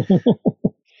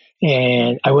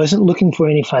 And I wasn't looking for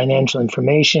any financial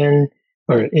information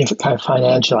or kind of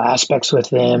financial aspects with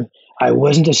them. I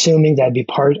wasn't assuming that I'd be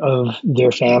part of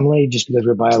their family just because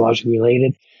we're biologically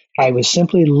related. I was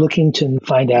simply looking to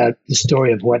find out the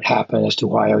story of what happened as to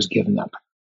why I was given up.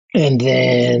 And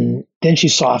then she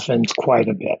softened quite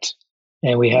a bit.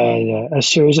 And we had a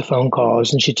series of phone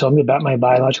calls, and she told me about my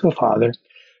biological father,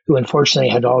 who unfortunately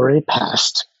had already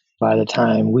passed by the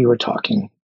time we were talking.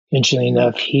 Interestingly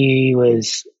enough, he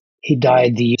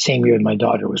died the same year my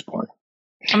daughter was born.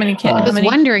 How many kids? I was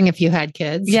wondering if you had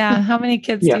kids. Yeah. How many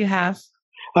kids do you have?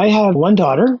 I have one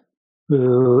daughter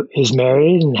who is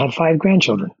married and had 5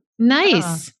 grandchildren.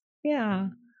 Nice. Yeah.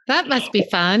 That must be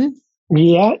fun.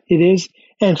 Yeah, it is.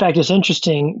 And in fact, it's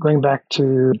interesting going back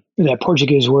to that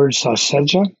Portuguese word,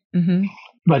 saudade,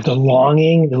 but the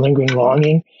lingering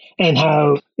longing, and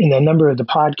how in a number of the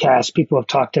podcasts, people have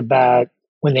talked about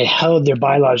when they held their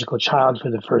biological child for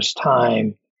the first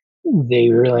time, they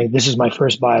were like, this is my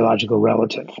first biological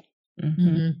relative.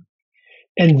 Mm-hmm.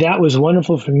 And that was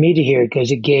wonderful for me to hear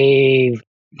because it gave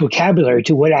vocabulary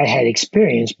to what I had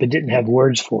experienced but didn't have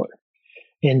words for.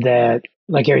 In that,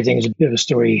 like everything is a bit of a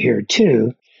story here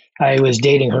too, I was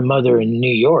dating her mother in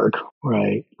New York, where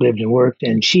I lived and worked,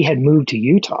 and she had moved to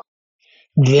Utah.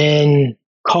 Then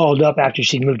called up after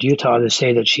she'd moved to Utah to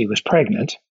say that she was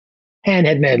pregnant and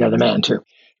had met another man too.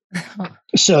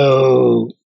 So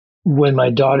when my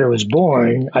daughter was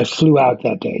born, I flew out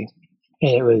that day.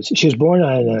 And she was born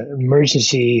on an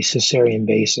emergency cesarean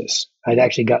basis. I'd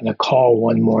actually gotten a call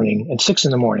one morning at 6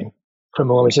 a.m. from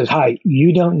a woman who says, "Hi,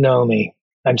 you don't know me.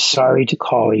 I'm sorry to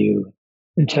call you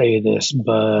and tell you this,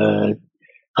 but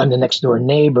I'm the next door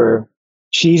neighbor.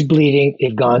 She's bleeding.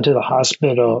 They've gone to the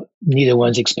hospital. Neither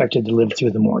one's expected to live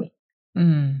through the morning."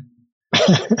 Mm.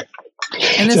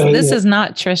 And this is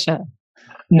not Trisha.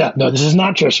 No, this is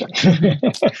not Trisha.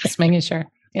 Just making sure.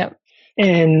 Yep.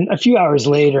 And a few hours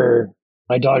later,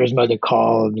 my daughter's mother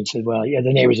called and said, "Well, yeah,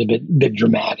 the neighbor's a bit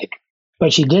dramatic."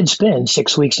 But she did spend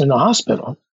 6 weeks in the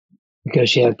hospital because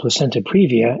she had placenta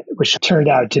previa, which turned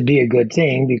out to be a good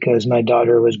thing because my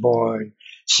daughter was born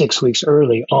 6 weeks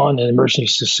early on an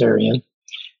emergency cesarean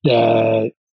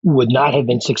that would not have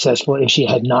been successful if she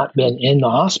had not been in the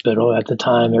hospital at the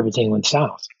time everything went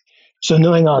south. So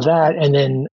knowing all that, and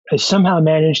then I somehow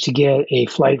managed to get a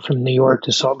flight from New York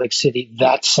to Salt Lake City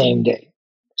that same day.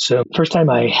 So first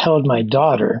time I held my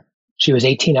daughter, she was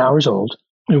 18 hours old,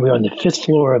 and we were on the 5th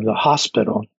floor of the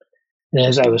hospital. And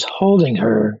as I was holding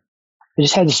her, I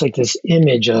just had this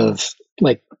image of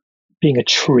like being a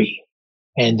tree,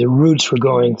 and the roots were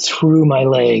going through my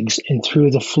legs and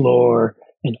through the floor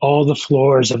and all the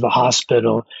floors of the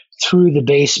hospital, through the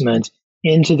basement,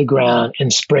 into the ground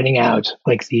and spreading out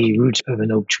like the roots of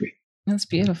an oak tree. That's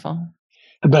beautiful.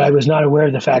 But I was not aware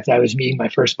of the fact that I was meeting my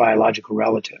first biological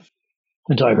relative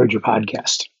until I heard your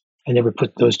podcast. I never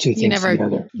put those two things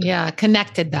together. Yeah,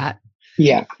 connected that.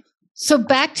 Yeah. So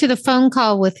back to the phone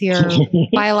call with your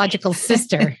biological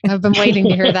sister. I've been waiting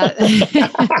to hear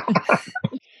that.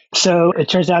 So it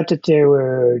turns out that there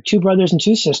were 2 brothers and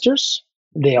 2 sisters.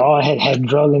 They all had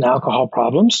drug and alcohol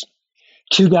problems.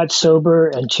 2 got sober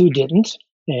and 2 didn't.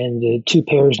 And the 2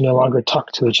 pairs no longer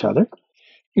talked to each other.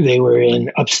 They were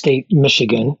in upstate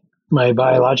Michigan. My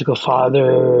biological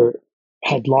father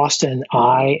had lost an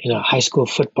eye in a high school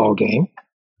football game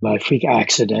by freak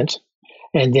accident.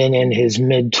 And then in his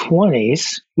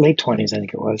mid-20s, late 20s, I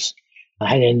think it was,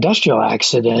 had an industrial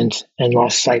accident and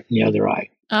lost sight in the other eye.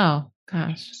 Oh,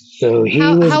 gosh. So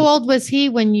how old was he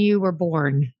when you were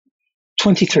born?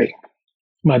 23.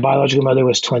 My biological mother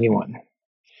was 21.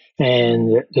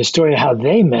 And the story of how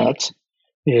they met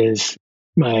is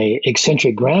my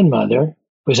eccentric grandmother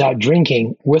was out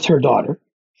drinking with her daughter.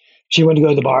 She wanted to go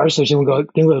to the bar, so she didn't go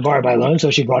to the bar by alone,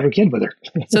 so she brought her kid with her.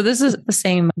 So this is the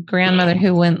same grandmother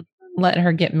who wouldn't let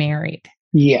her get married.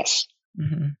 Yes.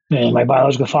 Mm-hmm. And my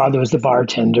biological father was the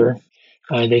bartender.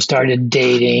 They started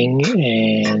dating,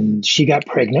 and she got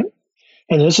pregnant.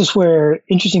 And this is where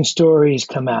interesting stories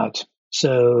come out.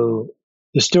 So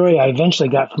the story I eventually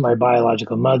got from my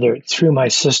biological mother through my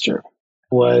sister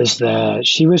was that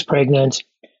she was pregnant.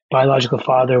 Biological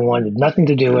father wanted nothing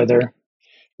to do with her,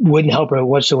 wouldn't help her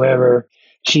whatsoever.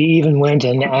 She even went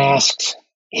and asked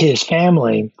his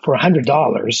family for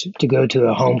 $100 to go to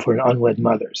a home for unwed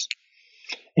mothers.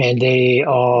 And they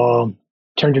all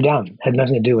turned her down, had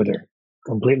nothing to do with her,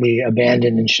 completely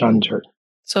abandoned and shunned her.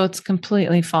 So it's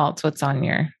completely false what's on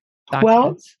your documents.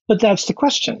 Well, but that's the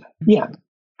question. Yeah,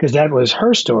 because that was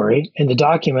her story. And the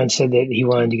document said that he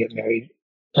wanted to get married.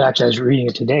 Actually, I was reading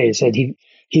it today. It said he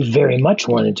very much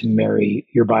wanted to marry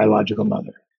your biological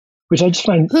mother, which I just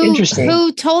find interesting.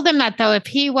 Who told him that, though? If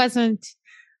he wasn't,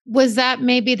 was that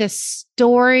maybe the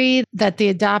story that the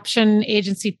adoption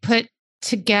agency put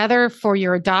together for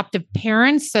your adoptive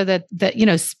parents so that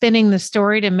spinning the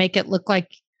story to make it look like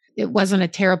it wasn't a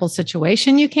terrible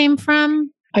situation you came from?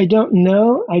 I don't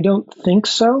know. I don't think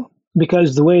so,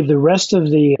 because the way the rest of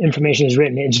the information is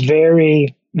written, it's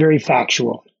very, very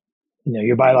factual.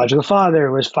 Your biological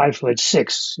father was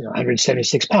 5'6",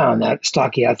 176 pound, that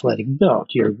stocky athletic built.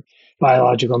 Your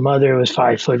biological mother was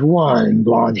 5'1",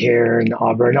 blonde hair and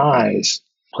auburn eyes,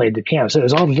 played the piano. So it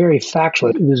was all very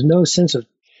factual. There was no sense of,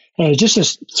 and it was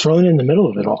just thrown in the middle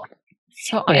of it all.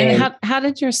 So, and how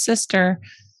did your sister,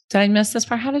 did I miss this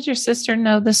part? How did your sister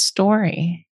know the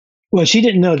story? Well, she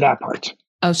didn't know that part.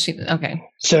 Oh, okay.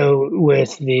 So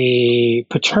with the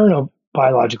paternal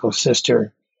biological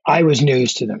sister, I was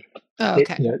news to them. Oh,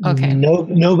 okay. Okay.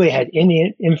 Nobody had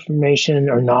any information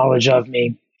or knowledge of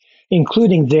me,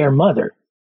 including their mother.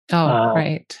 Oh,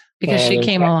 right. Because she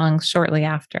came along shortly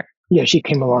after. Yeah, she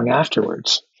came along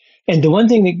afterwards. And the one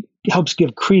thing that helps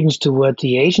give credence to what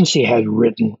the agency had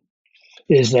written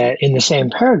is that in the same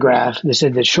paragraph, they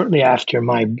said that shortly after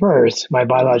my birth, my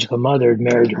biological mother had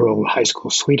married her old high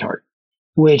school sweetheart,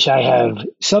 which I have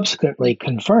subsequently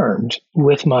confirmed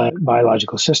with my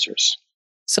biological sisters.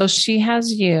 So she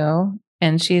has you,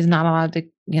 and she's not allowed to,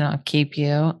 keep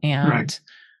you. And right.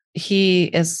 He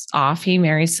is off. He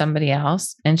marries somebody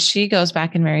else, and she goes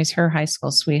back and marries her high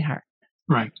school sweetheart.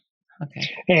 Right. Okay.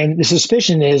 And the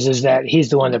suspicion is that he's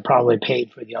the one that probably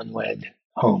paid for the unwed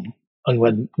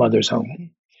mother's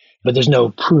home. But there's no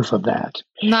proof of that.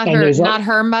 Not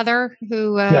her mother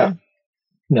who.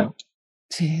 No.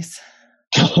 Jeez.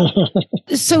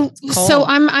 So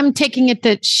I'm taking it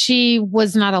that she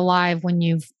was not alive when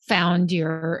you found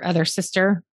your other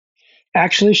sister.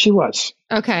 Actually, she was.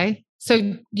 Okay.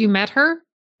 So you met her?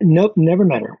 Nope, never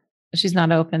met her. She's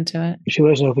not open to it. She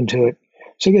wasn't open to it.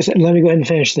 So I guess let me go ahead and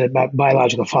finish the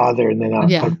biological father, and then I'll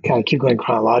kind of keep going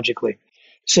chronologically.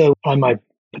 So on my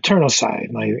paternal side,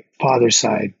 my father's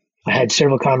side, I had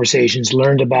several conversations,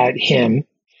 learned about him,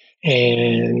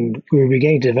 and we were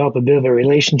beginning to develop a bit of a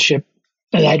relationship.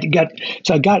 And I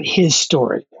got his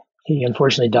story. He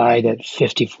unfortunately died at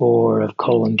 54 of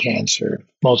colon cancer,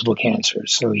 multiple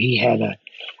cancers. So he had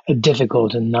a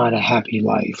difficult and not a happy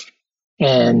life.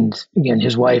 And again,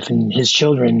 his wife and his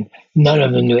children, none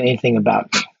of them knew anything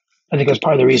about me. I think that's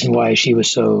part of the reason why she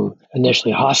was so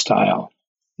initially hostile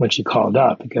when she called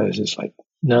up, because it's like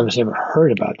none of us ever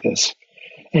heard about this.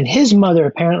 And his mother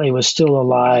apparently was still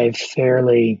alive,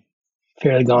 fairly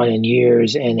gone in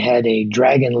years, and had a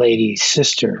dragon lady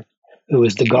sister who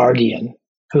was the guardian,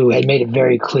 who had made it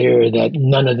very clear that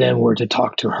none of them were to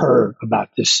talk to her about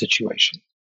this situation,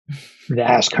 to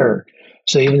ask her.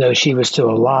 So even though she was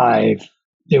still alive,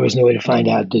 there was no way to find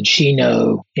out, did she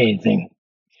know anything?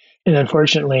 And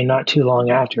unfortunately, not too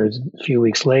long after, a few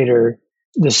weeks later,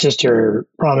 the sister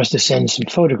promised to send some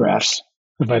photographs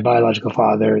of my biological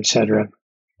father, etc.,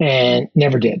 and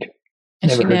never did.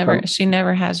 And she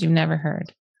never has. You've never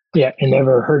heard. Yeah, and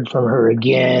never heard from her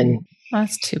again.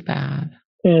 That's too bad.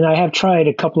 And I have tried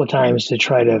a couple of times to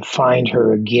try to find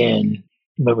her again,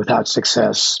 but without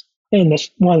success. And that's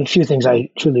one of the few things I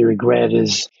truly regret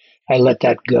is I let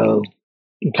that go.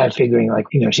 And kind of figuring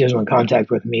she doesn't want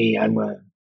contact with me.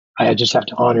 I just have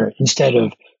to honor it instead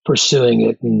of pursuing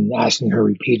it and asking her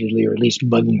repeatedly, or at least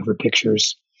bugging her for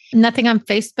pictures. Nothing on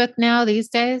Facebook now these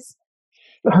days?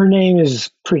 Her name is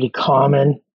pretty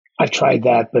common. I've tried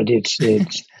that, but it's.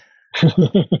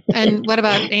 And what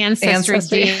about Ancestry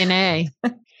DNA?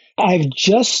 I've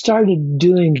just started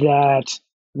doing that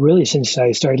really since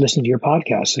I started listening to your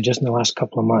podcast. So just in the last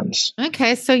couple of months.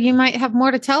 Okay. So you might have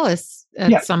more to tell us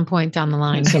at some point down the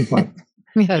line. At some point.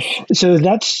 Yes. So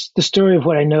that's the story of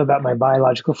what I know about my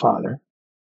biological father.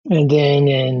 And then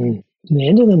in the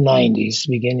end of the 90s,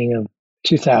 beginning of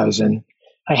 2000,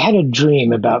 I had a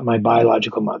dream about my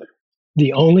biological mother,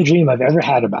 the only dream I've ever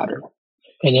had about her.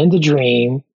 And in the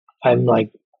dream, I'm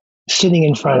sitting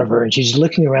in front of her and she's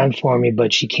looking around for me,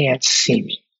 but she can't see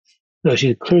me. So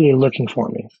she's clearly looking for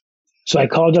me. So I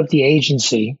called up the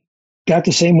agency, got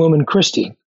the same woman,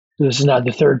 Christy. This is not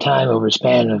the third time over a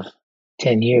span of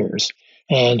 10 years.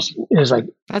 And it was like,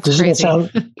 this is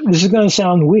going to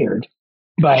sound weird,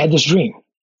 but I had this dream.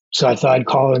 So I thought I'd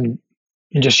call and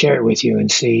just share it with you and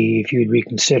see if you would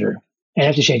reconsider. And I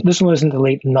have to change. This wasn't the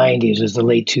late 90s. It was the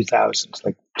late 2000s,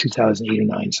 like 2008 or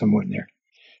 9, somewhere in there.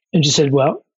 And she said,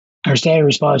 well, her standard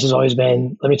response has always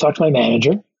been, let me talk to my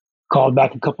manager. Called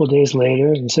back a couple of days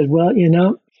later and said, well,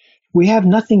 we have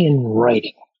nothing in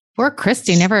writing. Poor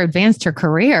Christy never advanced her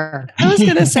career. I was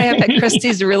going to say, I bet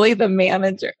Christy's really the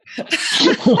manager.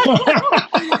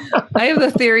 I have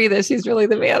the theory that she's really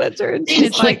the manager. And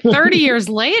it's like 30 years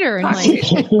later.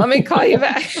 And let me call you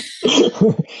back.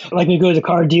 Like we go to the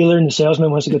car dealer and the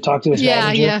salesman wants to go talk to his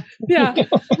manager. Yeah.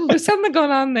 There's something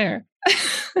going on there.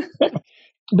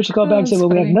 But she called back and said, well,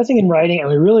 we have nothing in writing, and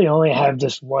we really only have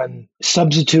this one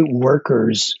substitute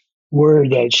worker's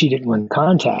word that she didn't want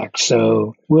contact,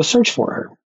 so we'll search for her.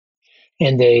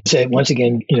 And they said, once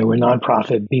again, we're a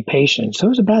nonprofit, be patient. So it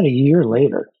was about a year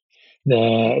later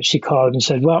that she called and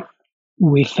said, well,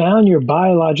 we found your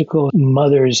biological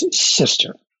mother's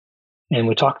sister. And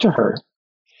we talked to her.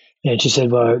 And she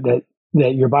said, well,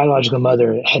 that your biological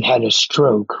mother had had a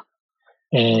stroke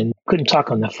and couldn't talk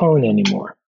on the phone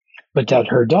anymore, but that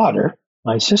her daughter,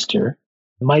 my sister,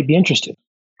 might be interested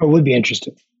or would be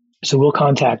interested. So we'll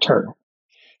contact her.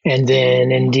 And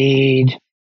then indeed,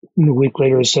 a week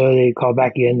later or so, they call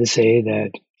back again to say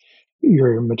that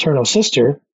your maternal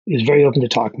sister is very open to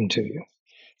talking to you.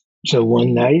 So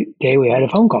one day we had a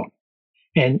phone call.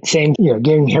 And same,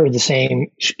 giving her the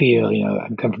same spiel,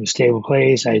 I've come from a stable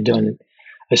place. I don't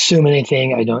assume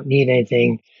anything. I don't need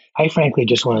anything. I frankly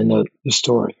just want to know the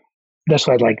story. That's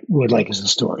what would like is the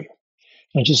story.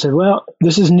 And she said, well,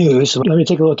 this is news, so let me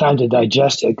take a little time to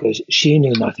digest it because she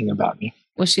knew nothing about me.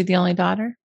 Was she the only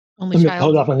daughter? Only child?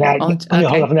 Hold off on that. Hold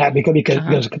off on that because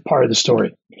it's part of the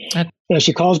story.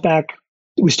 She calls back.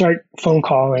 We start phone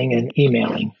calling and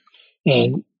emailing.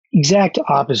 And exact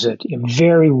opposite,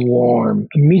 very warm,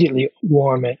 immediately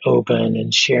warm and open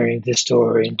and sharing this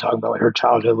story and talking about what her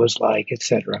childhood was like,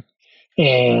 etc.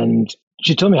 And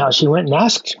she told me how she went and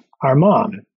asked our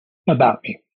mom about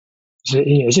me.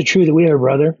 Is it true that we have a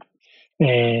brother?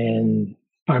 And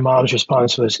our mom's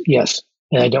response was, yes,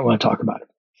 and I don't want to talk about it.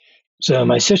 So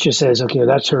my sister says, okay,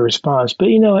 that's her response. But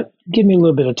you know what? Give me a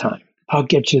little bit of time. I'll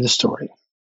get you the story.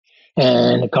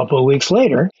 And a couple of weeks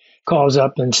later, calls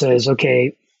up and says,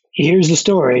 okay, here's the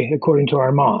story according to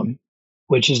our mom,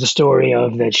 which is the story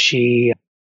of that she,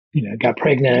 got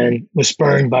pregnant, was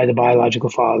spurned by the biological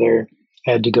father,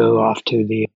 had to go off to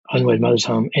the unwed mother's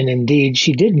home. And indeed,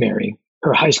 she did marry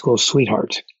her high school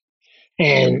sweetheart.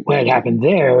 And what had happened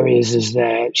there is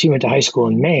that she went to high school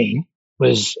in Maine,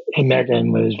 had met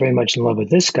and was very much in love with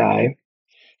this guy.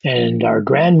 And our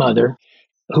grandmother,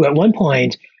 who at one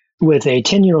point with a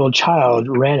 10-year-old child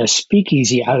ran a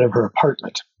speakeasy out of her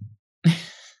apartment.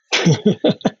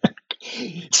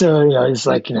 So, it's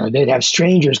like, they'd have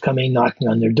strangers coming knocking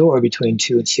on their door between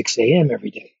 2 and 6 a.m. every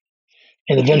day.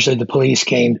 And eventually the police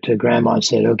came to grandma and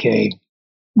said, okay,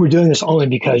 we're doing this only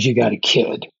because you got a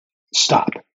kid.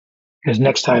 Stop. Because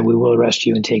next time we will arrest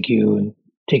you and take you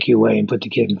away and put the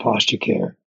kid in foster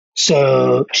care.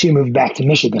 So she moved back to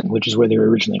Michigan, which is where they were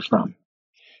originally from.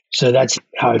 So that's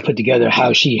how I put together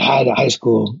how she had a high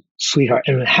school sweetheart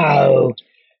and how,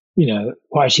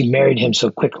 why she married him so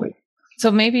quickly.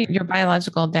 So maybe your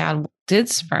biological dad did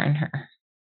spurn her.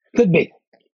 Could be.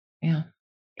 Yeah.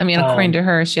 I mean, according to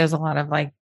her, she has a lot of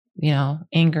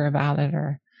anger about it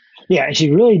Yeah. And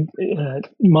she really,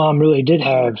 mom really did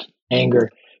have anger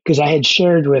because I had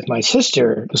shared with my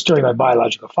sister the story of my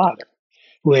biological father,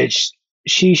 which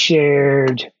she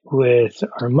shared with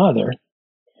our mother,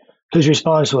 whose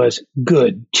response was,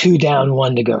 good, 2 down,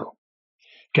 1 to go.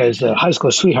 Because the high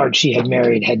school sweetheart she had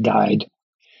married had died.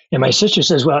 And my sister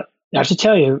says, well, I have to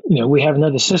tell you, we have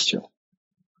another sister.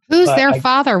 Who's their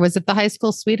father? Was it the high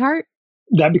school sweetheart?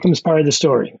 That becomes part of the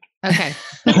story. Okay.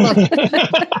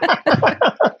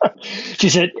 She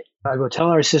said, I will tell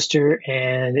our sister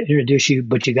and introduce you,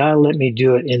 but you got to let me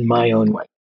do it in my own way.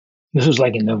 This was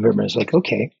like in November. It's like,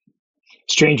 okay,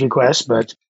 strange request.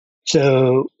 But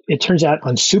so it turns out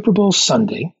on Super Bowl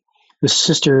Sunday, the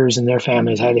sisters and their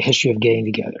families had a history of getting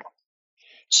together.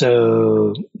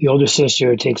 So the older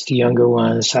sister takes the younger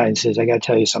one aside and says, I got to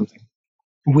tell you something.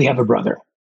 We have a brother.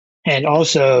 And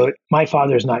also, my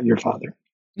father is not your father.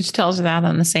 Which tells her that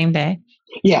on the same day.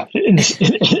 Yeah, in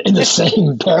the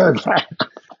same paragraph.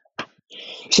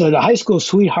 So the high school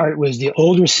sweetheart was the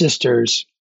older sister's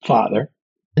father.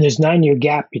 And there's a 9-year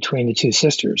gap between the two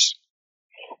sisters.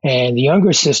 And the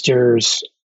younger sister's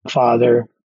father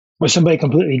was somebody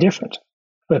completely different.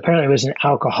 But apparently was an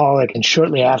alcoholic. And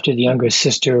shortly after the younger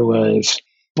sister was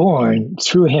born,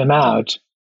 threw him out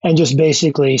and just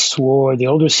basically swore the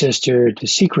older sister to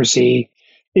secrecy.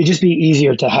 It'd just be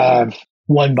easier to have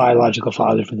one biological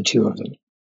father for the two of them.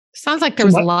 Sounds like there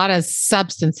was a lot of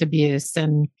substance abuse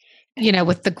and,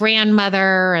 with the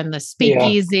grandmother and the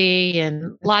speakeasy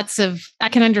and lots of, I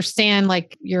can understand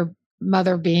like your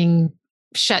mother being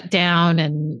shut down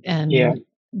and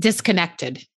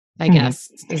disconnected, I guess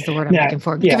is the word I'm looking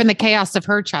for, given the chaos of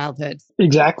her childhood.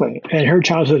 Exactly. And her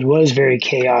childhood was very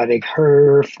chaotic.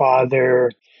 Her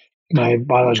father, my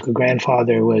biological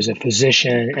grandfather, was a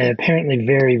physician and apparently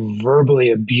very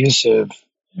verbally abusive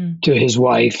to his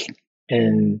wife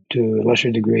and to a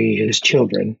lesser degree, his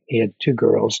children. He had 2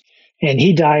 girls. And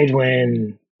he died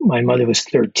when my mother was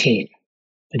 13.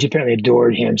 And she apparently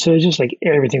adored him. So it was just like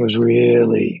everything was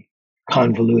really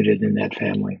convoluted in that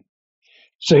family.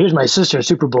 So here's my sister on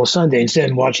Super Bowl Sunday. Instead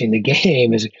of watching the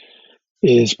game, is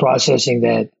is processing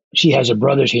that she has a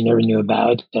brother she never knew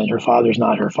about, and her father's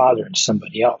not her father, it's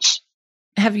somebody else.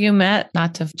 Have you met,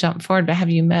 not to jump forward, but have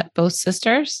you met both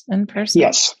sisters in person?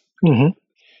 Yes. Mm-hmm.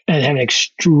 And have an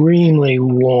extremely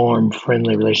warm,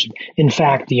 friendly relationship. In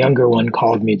fact, the younger one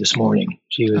called me this morning.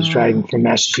 She was driving from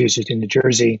Massachusetts to New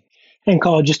Jersey and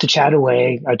called just to chat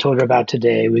away. I told her about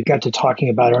today. We got to talking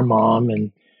about our mom,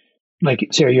 and like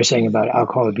Sarah, you're saying about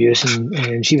alcohol abuse.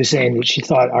 And she was saying that she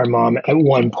thought our mom at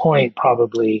one point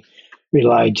probably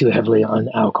relied too heavily on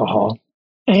alcohol.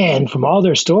 And from all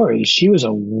their stories, she was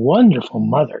a wonderful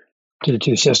mother to the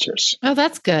two sisters. Oh,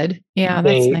 that's good. Yeah,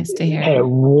 that's nice to hear. Had a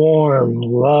warm,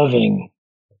 loving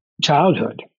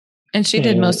childhood. And she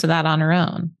did most of that on her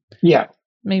own. Yeah.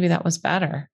 Maybe that was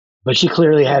better. But she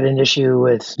clearly had an issue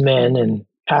with men. And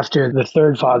after the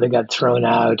third father got thrown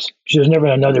out, she was never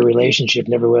in another relationship,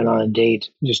 never went on a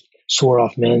date, just swore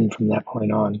off men from that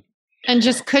point on. And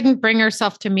just couldn't bring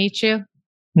herself to meet you?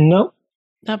 Nope.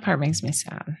 That part makes me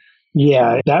sad.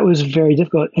 Yeah, that was very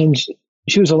difficult. And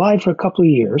she was alive for a couple of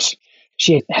years.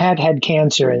 She had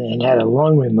cancer and had a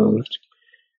lung removed.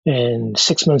 And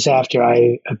 6 months after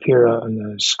I appear on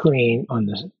the screen, on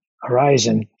the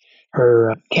horizon,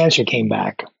 her cancer came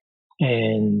back.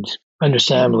 And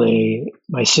understandably,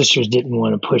 my sisters didn't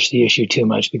want to push the issue too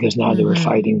much because now they were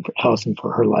fighting for health and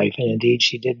for her life. And indeed,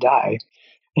 she did die.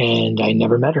 And I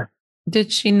never met her.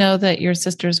 Did she know that your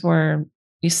sisters were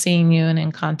seeing you and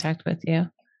in contact with you?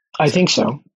 I think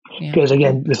so. Yeah. Because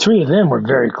again, the three of them were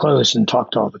very close and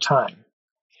talked all the time.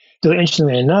 Though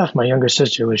interestingly enough, my younger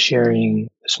sister was sharing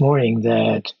this morning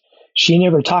that she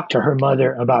never talked to her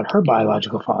mother about her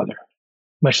biological father,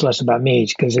 much less about me,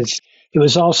 because it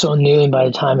was all so new. And by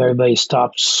the time everybody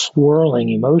stopped swirling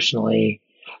emotionally,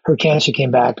 her cancer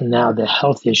came back, and now the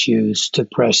health issues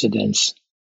took precedence.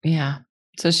 Yeah.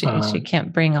 So she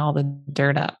can't bring all the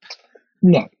dirt up.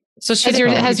 No. So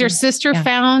has your sister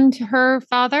found her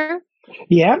father?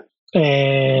 Yeah.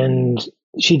 And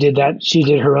she did that. She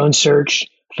did her own search,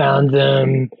 found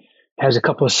them, has a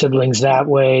couple of siblings that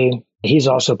way. He's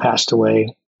also passed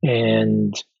away.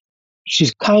 And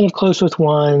she's kind of close with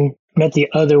one, met the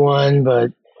other one,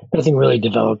 but nothing really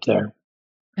developed there.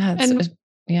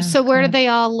 So where do they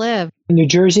all live? New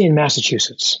Jersey and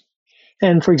Massachusetts.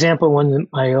 And for example, when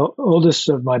my oldest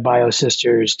of my bio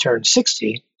sisters turned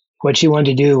 60, what she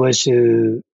wanted to do was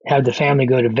to have the family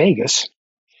go to Vegas,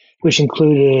 which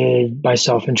included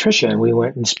myself and Tricia. And we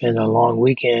went and spent a long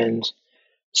weekend,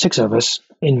 6 of us,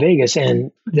 in Vegas.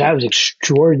 And that was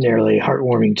extraordinarily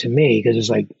heartwarming to me because it's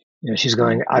like, she's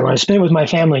going, I want to spend it with my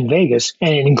family in Vegas.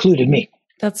 And it included me.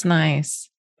 That's nice.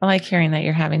 I like hearing that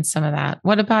you're having some of that.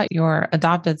 What about your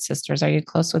adopted sisters? Are you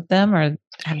close with them or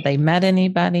have they met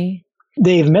anybody?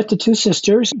 They've met the two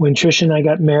sisters. When Tricia and I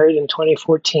got married in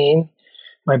 2014,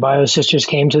 my bio sisters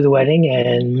came to the wedding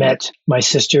and met my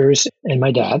sisters and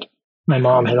my dad. My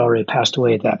mom had already passed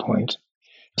away at that point,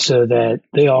 so that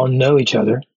they all know each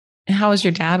other. How was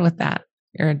your dad with that?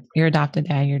 Your adopted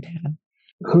dad, your dad?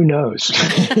 Who knows?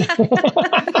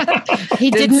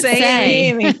 He didn't say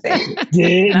anything.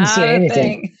 Didn't say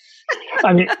anything.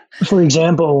 I mean, for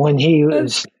example, when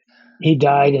he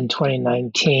died in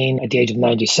 2019 at the age of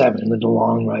 97, lived a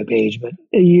long, ripe age, but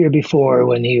a year before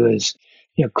when he was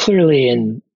clearly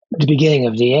in the beginning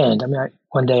of the end. I mean,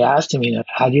 one day I asked him,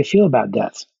 how do you feel about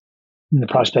death and the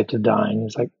prospect of dying? He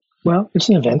was like, well, it's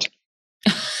an event.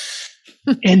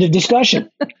 End of discussion.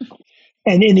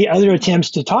 And any other attempts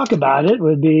to talk about it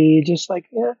would be just like,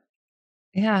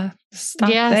 stop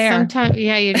there. Sometimes,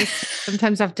 you just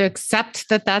sometimes have to accept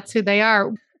that that's who they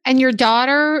are. And your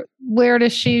daughter, where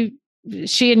does she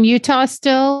in Utah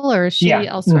still, or is she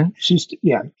elsewhere?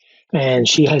 Mm-hmm. And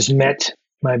she has met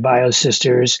my bio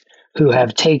sisters who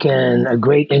have taken a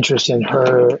great interest in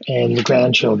her and the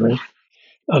grandchildren.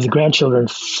 Of the grandchildren,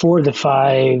 4 of the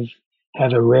 5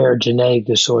 have a rare genetic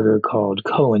disorder called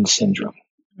Cohen syndrome.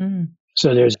 Mm.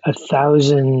 So there's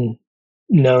 1,000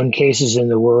 known cases in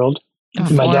the world. Oh,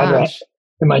 and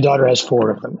my daughter has 4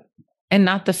 of them. And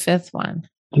not the 5th one.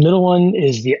 The middle one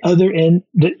is the other end.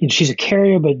 She's a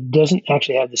carrier, but doesn't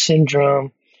actually have the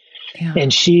syndrome. Yeah.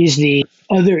 And she's the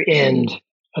other end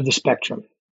of the spectrum.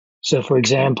 So, for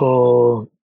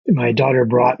example, my daughter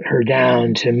brought her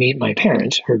down to meet my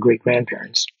parents, her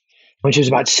great-grandparents, when she was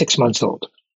about 6 months old,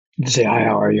 to say, hi,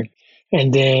 how are you?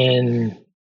 And then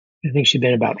I think she'd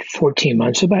been about 14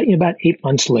 months, about 8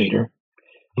 months later,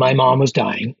 my mom was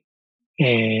dying.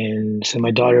 And so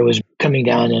my daughter was coming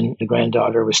down and the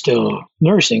granddaughter was still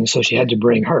nursing, so she had to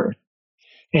bring her.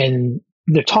 And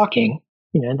they're talking,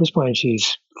 at this point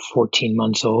she's 14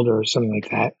 months old or something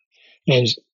like that. And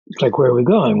it's like, where are we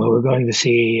going? Well, we're going to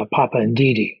see Papa and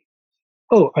Dee Dee.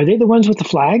 oh, are they the ones with the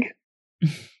flag?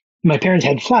 My parents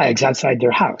had flags outside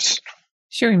their house.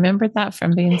 She remembered that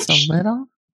from being so little?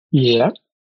 Yeah.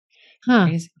 Huh.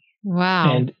 Crazy.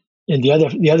 Wow. And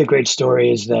the other great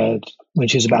story is that when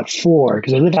she was about 4,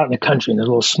 because I live out in the country in a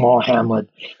little small hamlet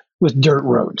with dirt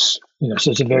roads,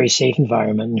 so it's a very safe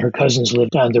environment. And her cousins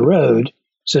live down the road.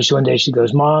 So one day she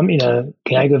goes, Mom, can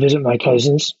I go visit my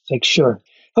cousins? It's like, sure.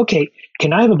 Okay,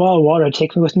 can I have a bottle of water to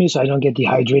take with me so I don't get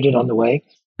dehydrated on the way?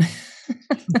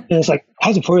 And it's like, how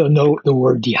does a 4-year-old know the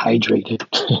word dehydrated?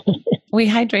 We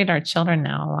hydrate our children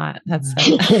now a lot. That's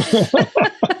it.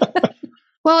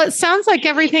 Well, it sounds like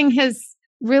everything has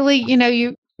really,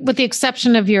 you, with the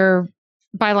exception of your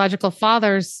biological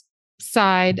father's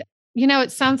side,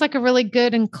 it sounds like a really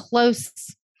good and close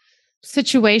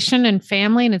situation and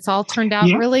family, and it's all turned out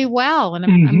really well. And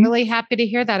I'm really happy to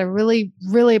hear that. I really,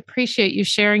 really appreciate you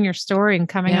sharing your story and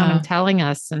coming on and telling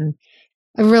us. And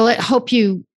I really hope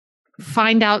you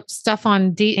find out stuff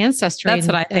on Ancestry. That's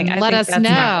what I think. And let us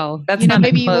know. That's not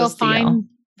maybe you will deal.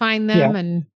 find them,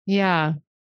 and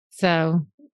so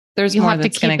there's more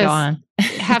that's going to go on.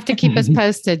 Have to keep us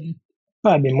posted.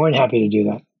 Well, I'd be more than happy to do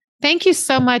that. Thank you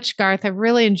so much, Garth. I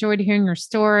really enjoyed hearing your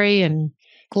story and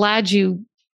glad you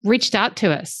reached out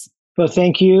to us. Well,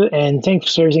 thank you. And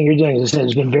thanks for everything you're doing. As I said,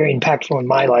 it's been very impactful in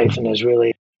my life and has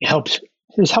really helped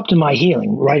in my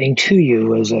healing. Writing to you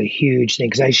was a huge thing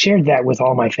because I shared that with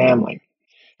all my family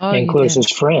and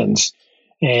closest friends.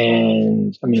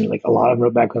 And I mean, like a lot of them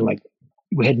wrote back when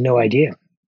we had no idea.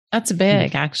 That's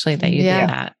big, actually, that you did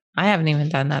that. I haven't even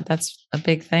done that. That's a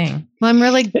big thing. Well, I'm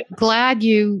really glad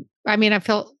I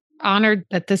feel honored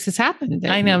that this has happened.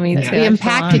 I know, me too. We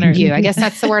impacted you. I guess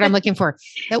that's the word I'm looking for.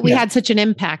 That we had such an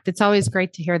impact. It's always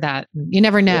great to hear that. You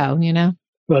never know,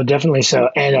 Well, definitely so.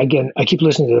 And again, I keep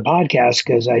listening to the podcast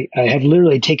because I have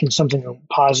literally taken something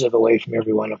positive away from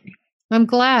every one of them. I'm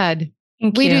glad.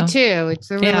 We do too. It's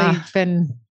really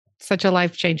been such a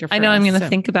life changer for us. I know I'm going to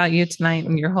think about you tonight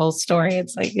and your whole story.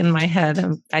 It's like in my head.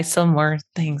 I still more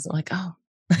things I'm like, oh.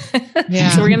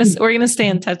 So we're gonna stay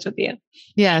in touch with you.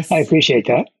 Yes. I appreciate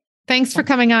that. Thank for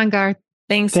coming on, Garth.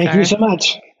 Thank you so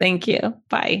much. Thank you.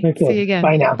 Bye. Okay. See you again.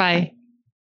 Bye now. Bye.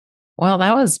 Well,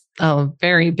 that was a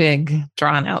very big,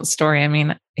 drawn out story. I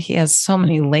mean, he has so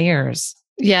many layers.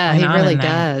 Yeah, he really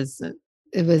does.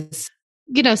 It was,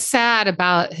 sad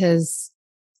about his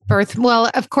birth. Well,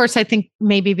 of course, I think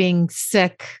maybe being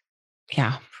sick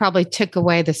probably took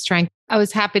away the strength. I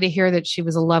was happy to hear that she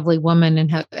was a lovely woman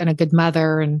and a good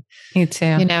mother. And me too.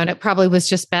 And it probably was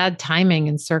just bad timing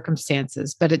and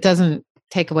circumstances, but it doesn't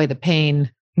take away the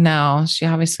pain. No, she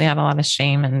obviously had a lot of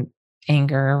shame and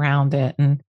anger around it.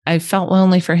 And I felt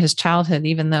lonely for his childhood,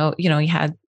 even though, he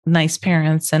had nice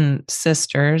parents and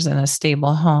sisters and a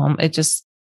stable home. It just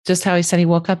how he said he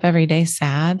woke up every day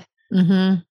sad,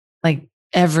 like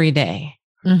every day.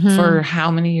 For how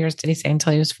many years did he say?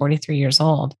 Until he was 43 years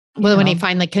old. Well, when he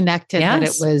finally connected that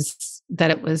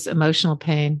it was emotional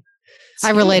pain.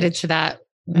 I related to that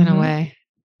in a way.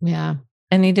 Yeah.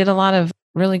 And he did a lot of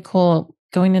really cool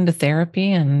going into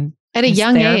therapy and at a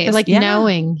young age,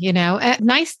 knowing,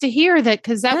 nice to hear that,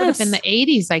 because that would have been the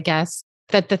 80s, I guess,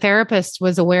 that the therapist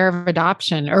was aware of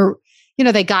adoption or,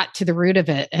 they got to the root of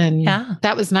it. And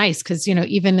that was nice because,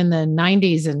 even in the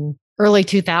 90s and early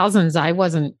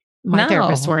 2000s, my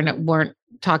therapists weren't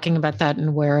talking about that and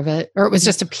aware of it, or it was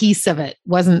just a piece of it,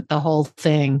 wasn't the whole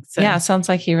thing. So. Yeah, it sounds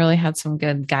like he really had some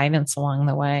good guidance along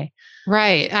the way.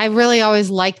 Right. I really always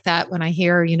like that when I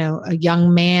hear, a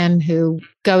young man who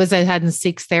goes ahead and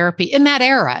seeks therapy in that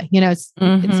era. It's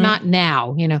not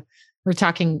now, we're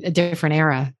talking a different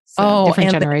era. So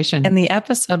different generation. And the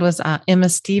episode was Emma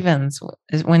Stevens,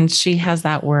 when she has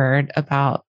that word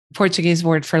about Portuguese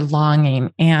word for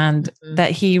longing, and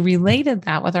that he related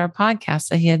that with our podcast,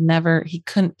 that he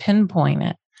couldn't pinpoint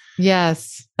it.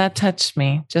 Yes. That touched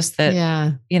me. Just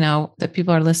that, that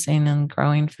people are listening and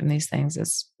growing from these things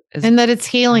is and that it's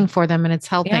healing for them and it's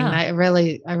helping. Yeah. I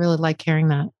really like hearing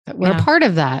that we're a part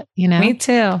of that, Me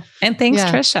too. And thanks,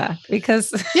 Trisha,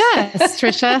 because yes,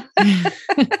 Trisha.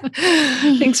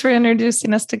 Thanks for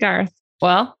introducing us to Garth.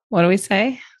 Well, what do we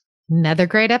say? Another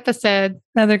great episode.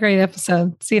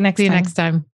 See you next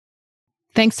time.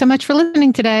 Thanks so much for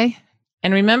listening today.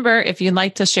 And remember, if you'd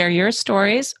like to share your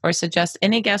stories or suggest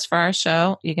any guests for our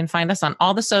show, you can find us on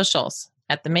all the socials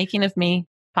at the Making of Me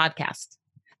podcast.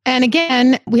 And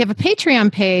again, we have a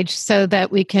Patreon page so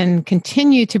that we can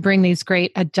continue to bring these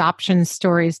great adoption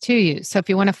stories to you. So if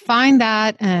you want to find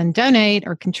that and donate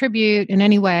or contribute in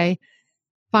any way,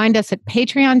 find us at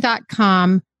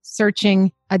patreon.com,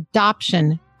 searching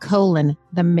adoption :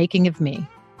 The Making of Me.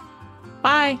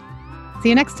 Bye. See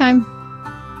you next time.